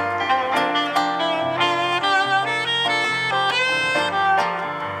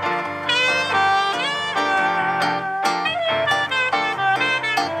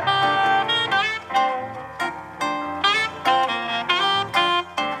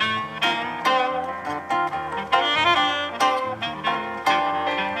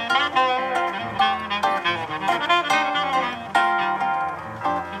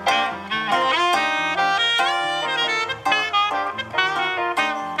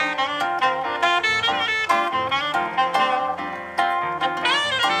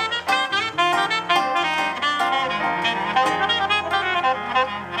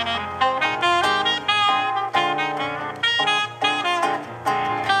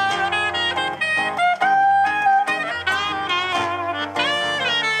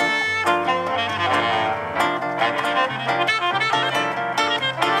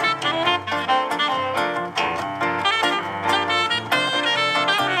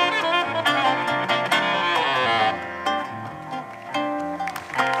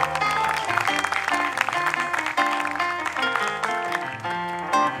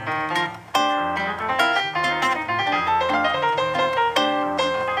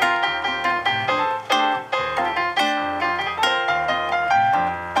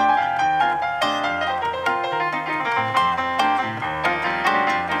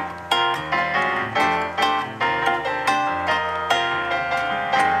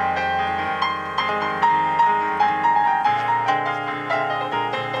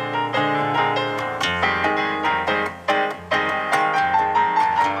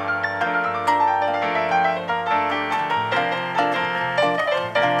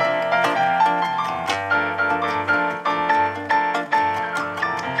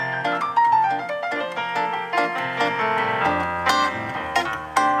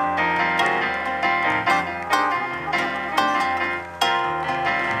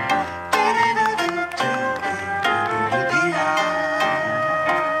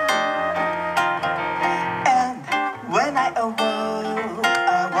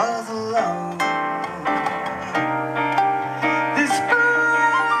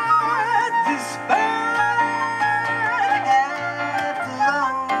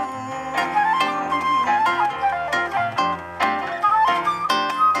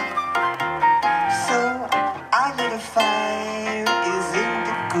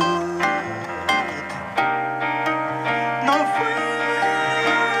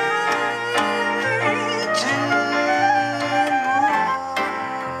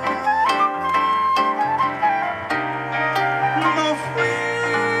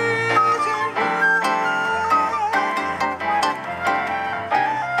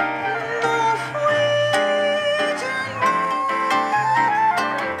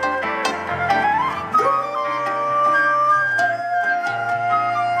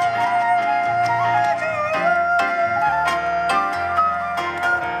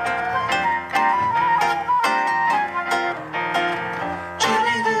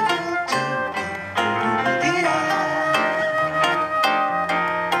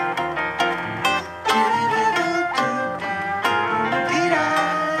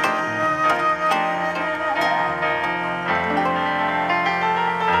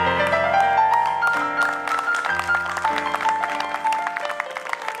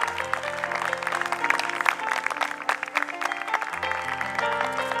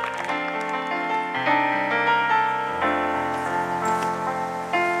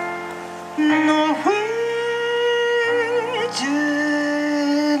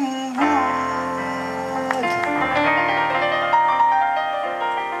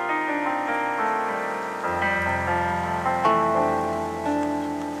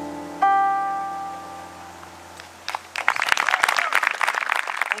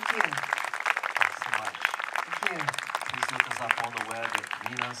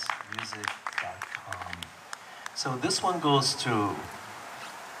 minansmusic.com. So this one goes to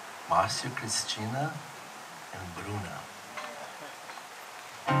Márcio, Cristina, and Bruna.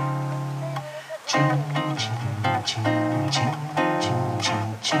 Tchim, tchim, tchim, tchim, tchim,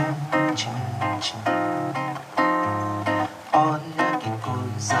 tchim, tchim, tchim, tchim. Olha que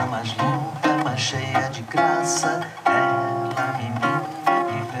coisa mais linda, mais cheia de graça. Ela, menina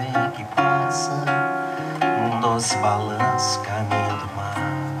que vem e que passa, um doce balanço, caminho do mar.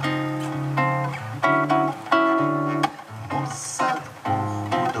 Moça do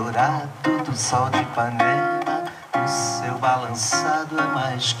corpo dourado do sol de Ipanema, o seu balançado é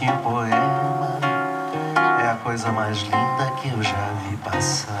mais que um poema. É a coisa mais linda que eu já vi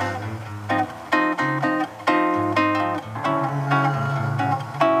passar.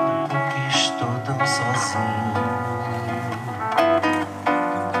 Porque estou tão sozinho.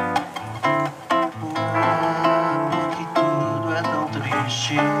 Porque tudo é tão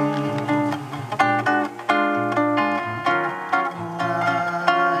triste. E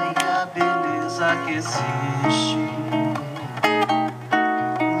a beleza que existe,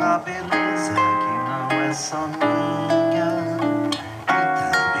 a beleza que não é só minha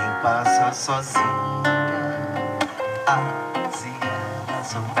e também passa sozinha. Se ela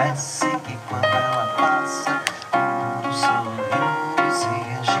soubesse que quando ela passa, o sorriso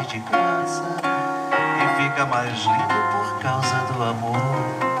se enche de graça e fica mais lindo por causa do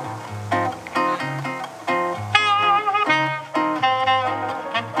amor.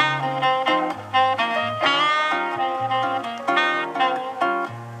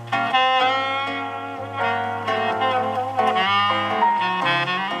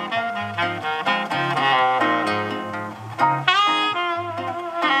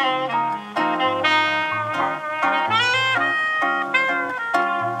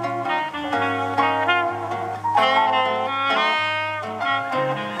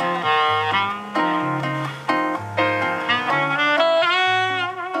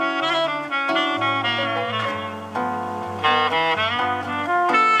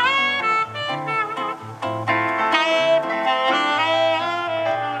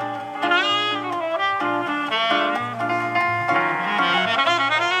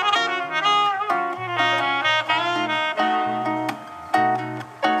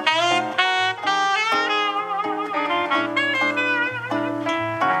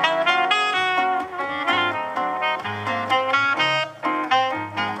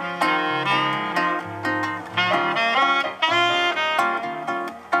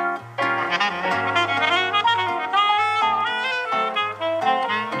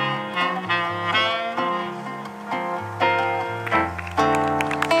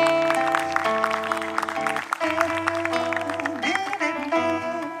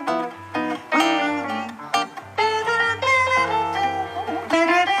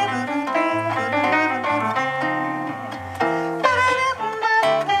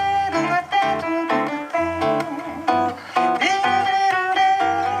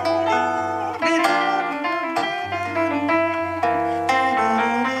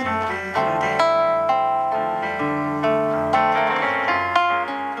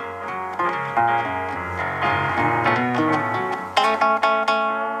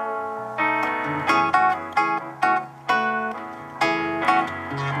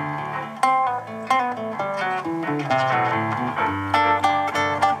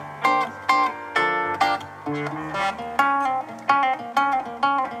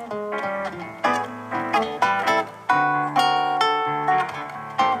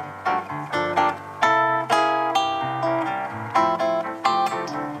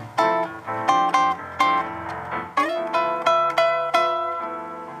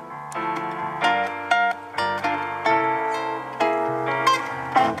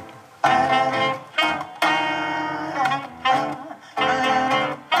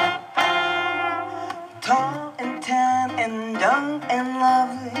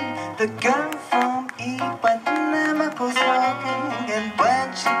 The girl from Ipanema goes walking, and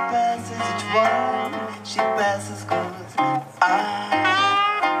when she passes each one, she passes goes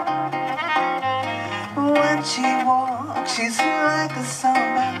When she walks, she's like a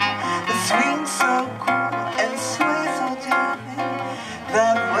samba, the swing so cool and sway so gently,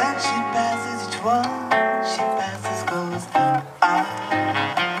 that when she passes each one, she passes goes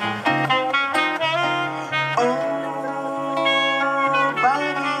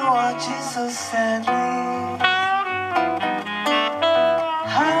Watches so sadly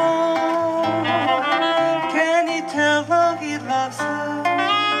how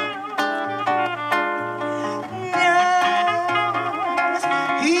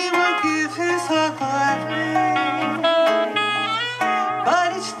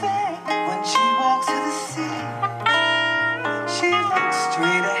each day when she walks to the sea. She looks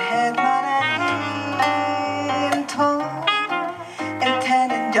straight ahead, not at and tall, and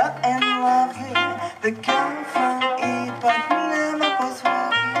tan and young and lovely. The girl from Ipanema goes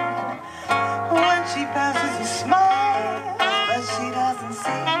walking. When she passes, he smiles, but she doesn't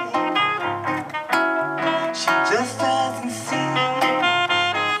see. She just doesn't see.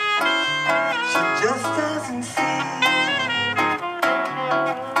 She just doesn't see.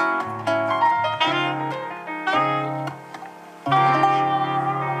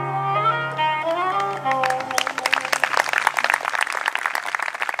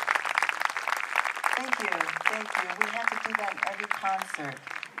 Thank you. We have to do that in every concert.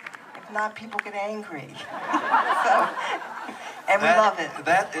 If not, people get angry. And we love it.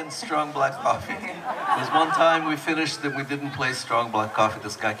 That and Strong Black Coffee. There was one time we finished that we didn't play Strong Black Coffee.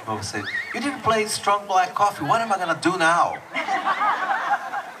 This guy came over and said, "You didn't play Strong Black Coffee. What am I going to do now?"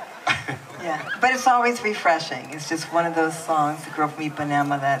 Yeah, but it's always refreshing. It's just one of those songs, The Girl from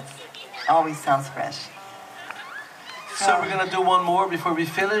Ipanema, that always sounds fresh. So we're going to do one more before we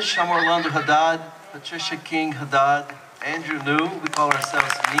finish. I'm Orlando Haddad, Patricia King Haddad, Andrew New. We call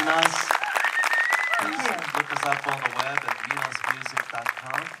ourselves Minas. Please look us up on the web at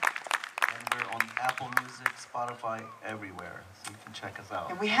minasmusic.com. And we're on Apple Music, Spotify, everywhere. So you can check us out.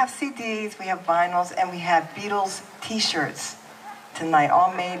 And we have CDs, we have vinyls, and we have Beatles t-shirts tonight,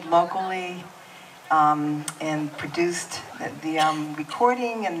 all made locally and produced. The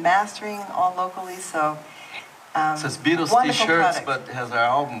recording and mastering all locally, so So it's Beatles t-shirts, but it has our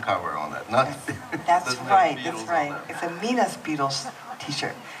album cover on it. Not that's right, Beatles that's right. on it. It's a Minas Beatles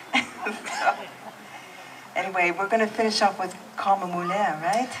t-shirt. Anyway, we're going to finish off with Calma Mulher,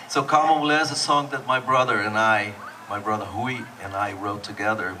 right? So Calma Mulher is a song that my brother Rui and I wrote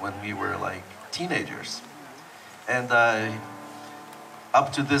together when we were like teenagers. And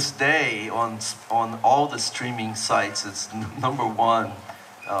up to this day, on all the streaming sites, it's number one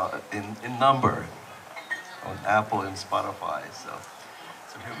in number on Apple and Spotify. So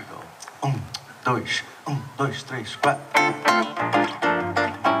here we go. 1, 2, 3, 4.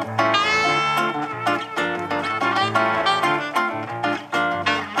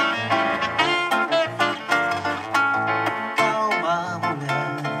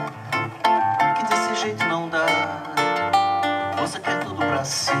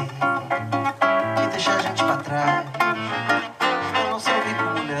 Si, que deixa a gente pra trás. Eu não sou rico,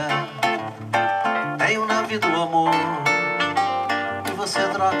 mulher, tenho na vida o amor, e você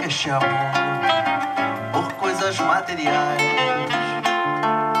troca este amor por coisas materiais.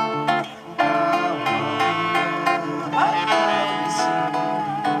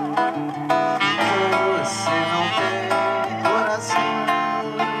 Você não tem coração.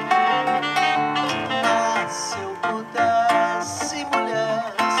 Se eu pudesse,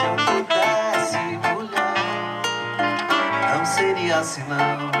 mulher, não seria assim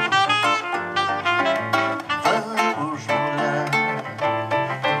não. Vamos, mulher,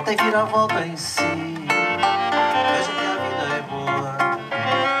 tem viravolta em si. Veja que a vida é boa,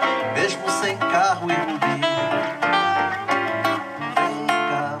 mesmo sem carro e rubi. Vem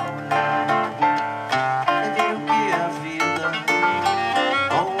cá, mulher, e ver o que é a vida,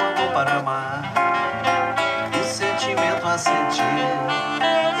 com amor para amar e sentimento a sentir.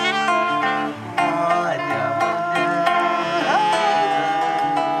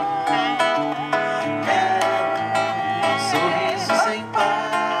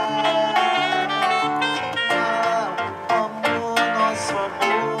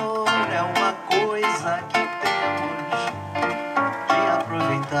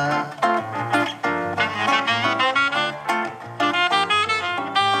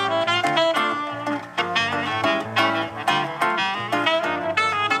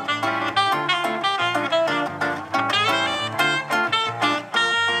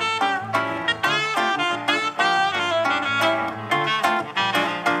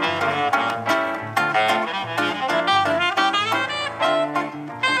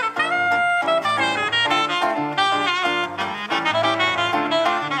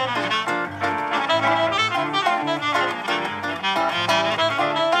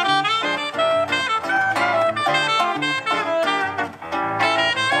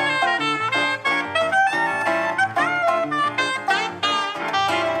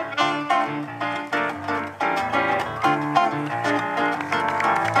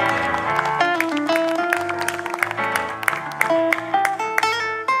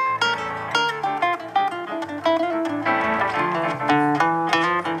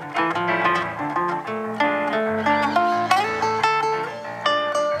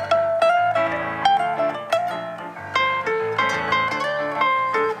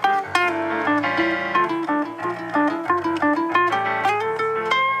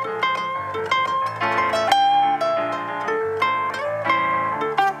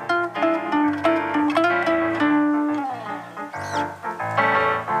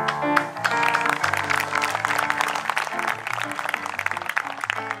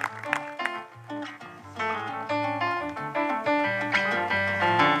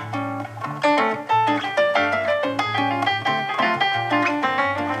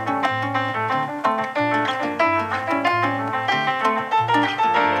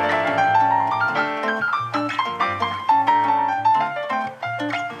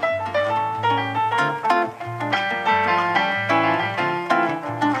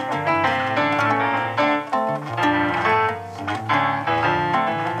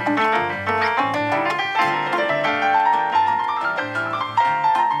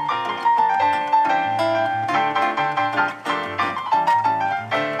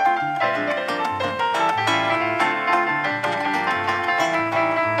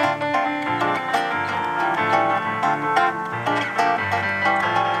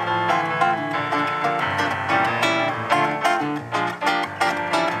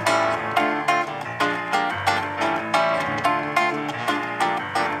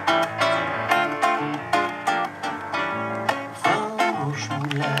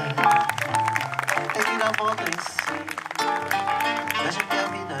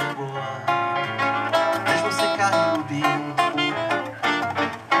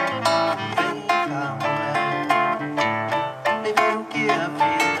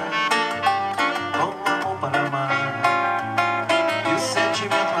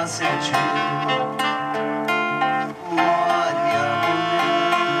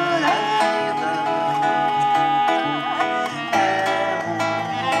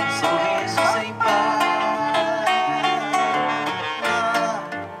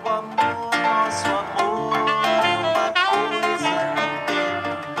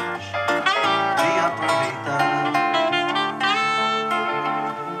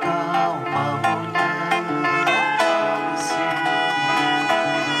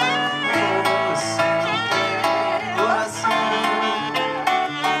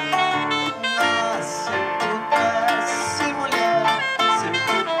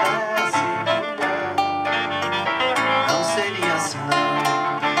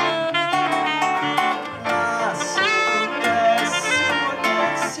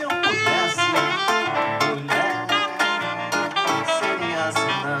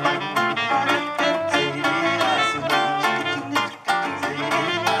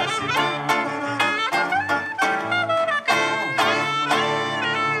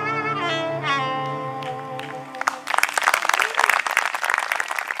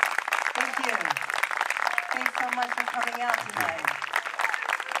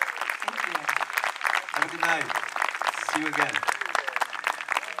 Have a good night. See you again.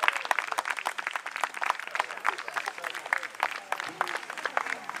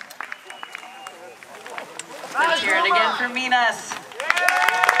 Let's hear it again for Minas.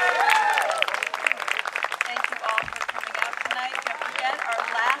 Thank you all for coming out tonight. Don't forget, our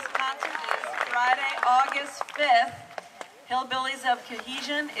last concert is Friday, August 5th. Hillbillies of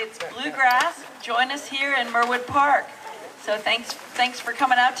Cohesion. It's bluegrass. Join us here in Merwood Park. So thanks for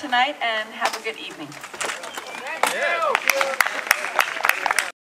coming out tonight, and have a good evening. Yeah.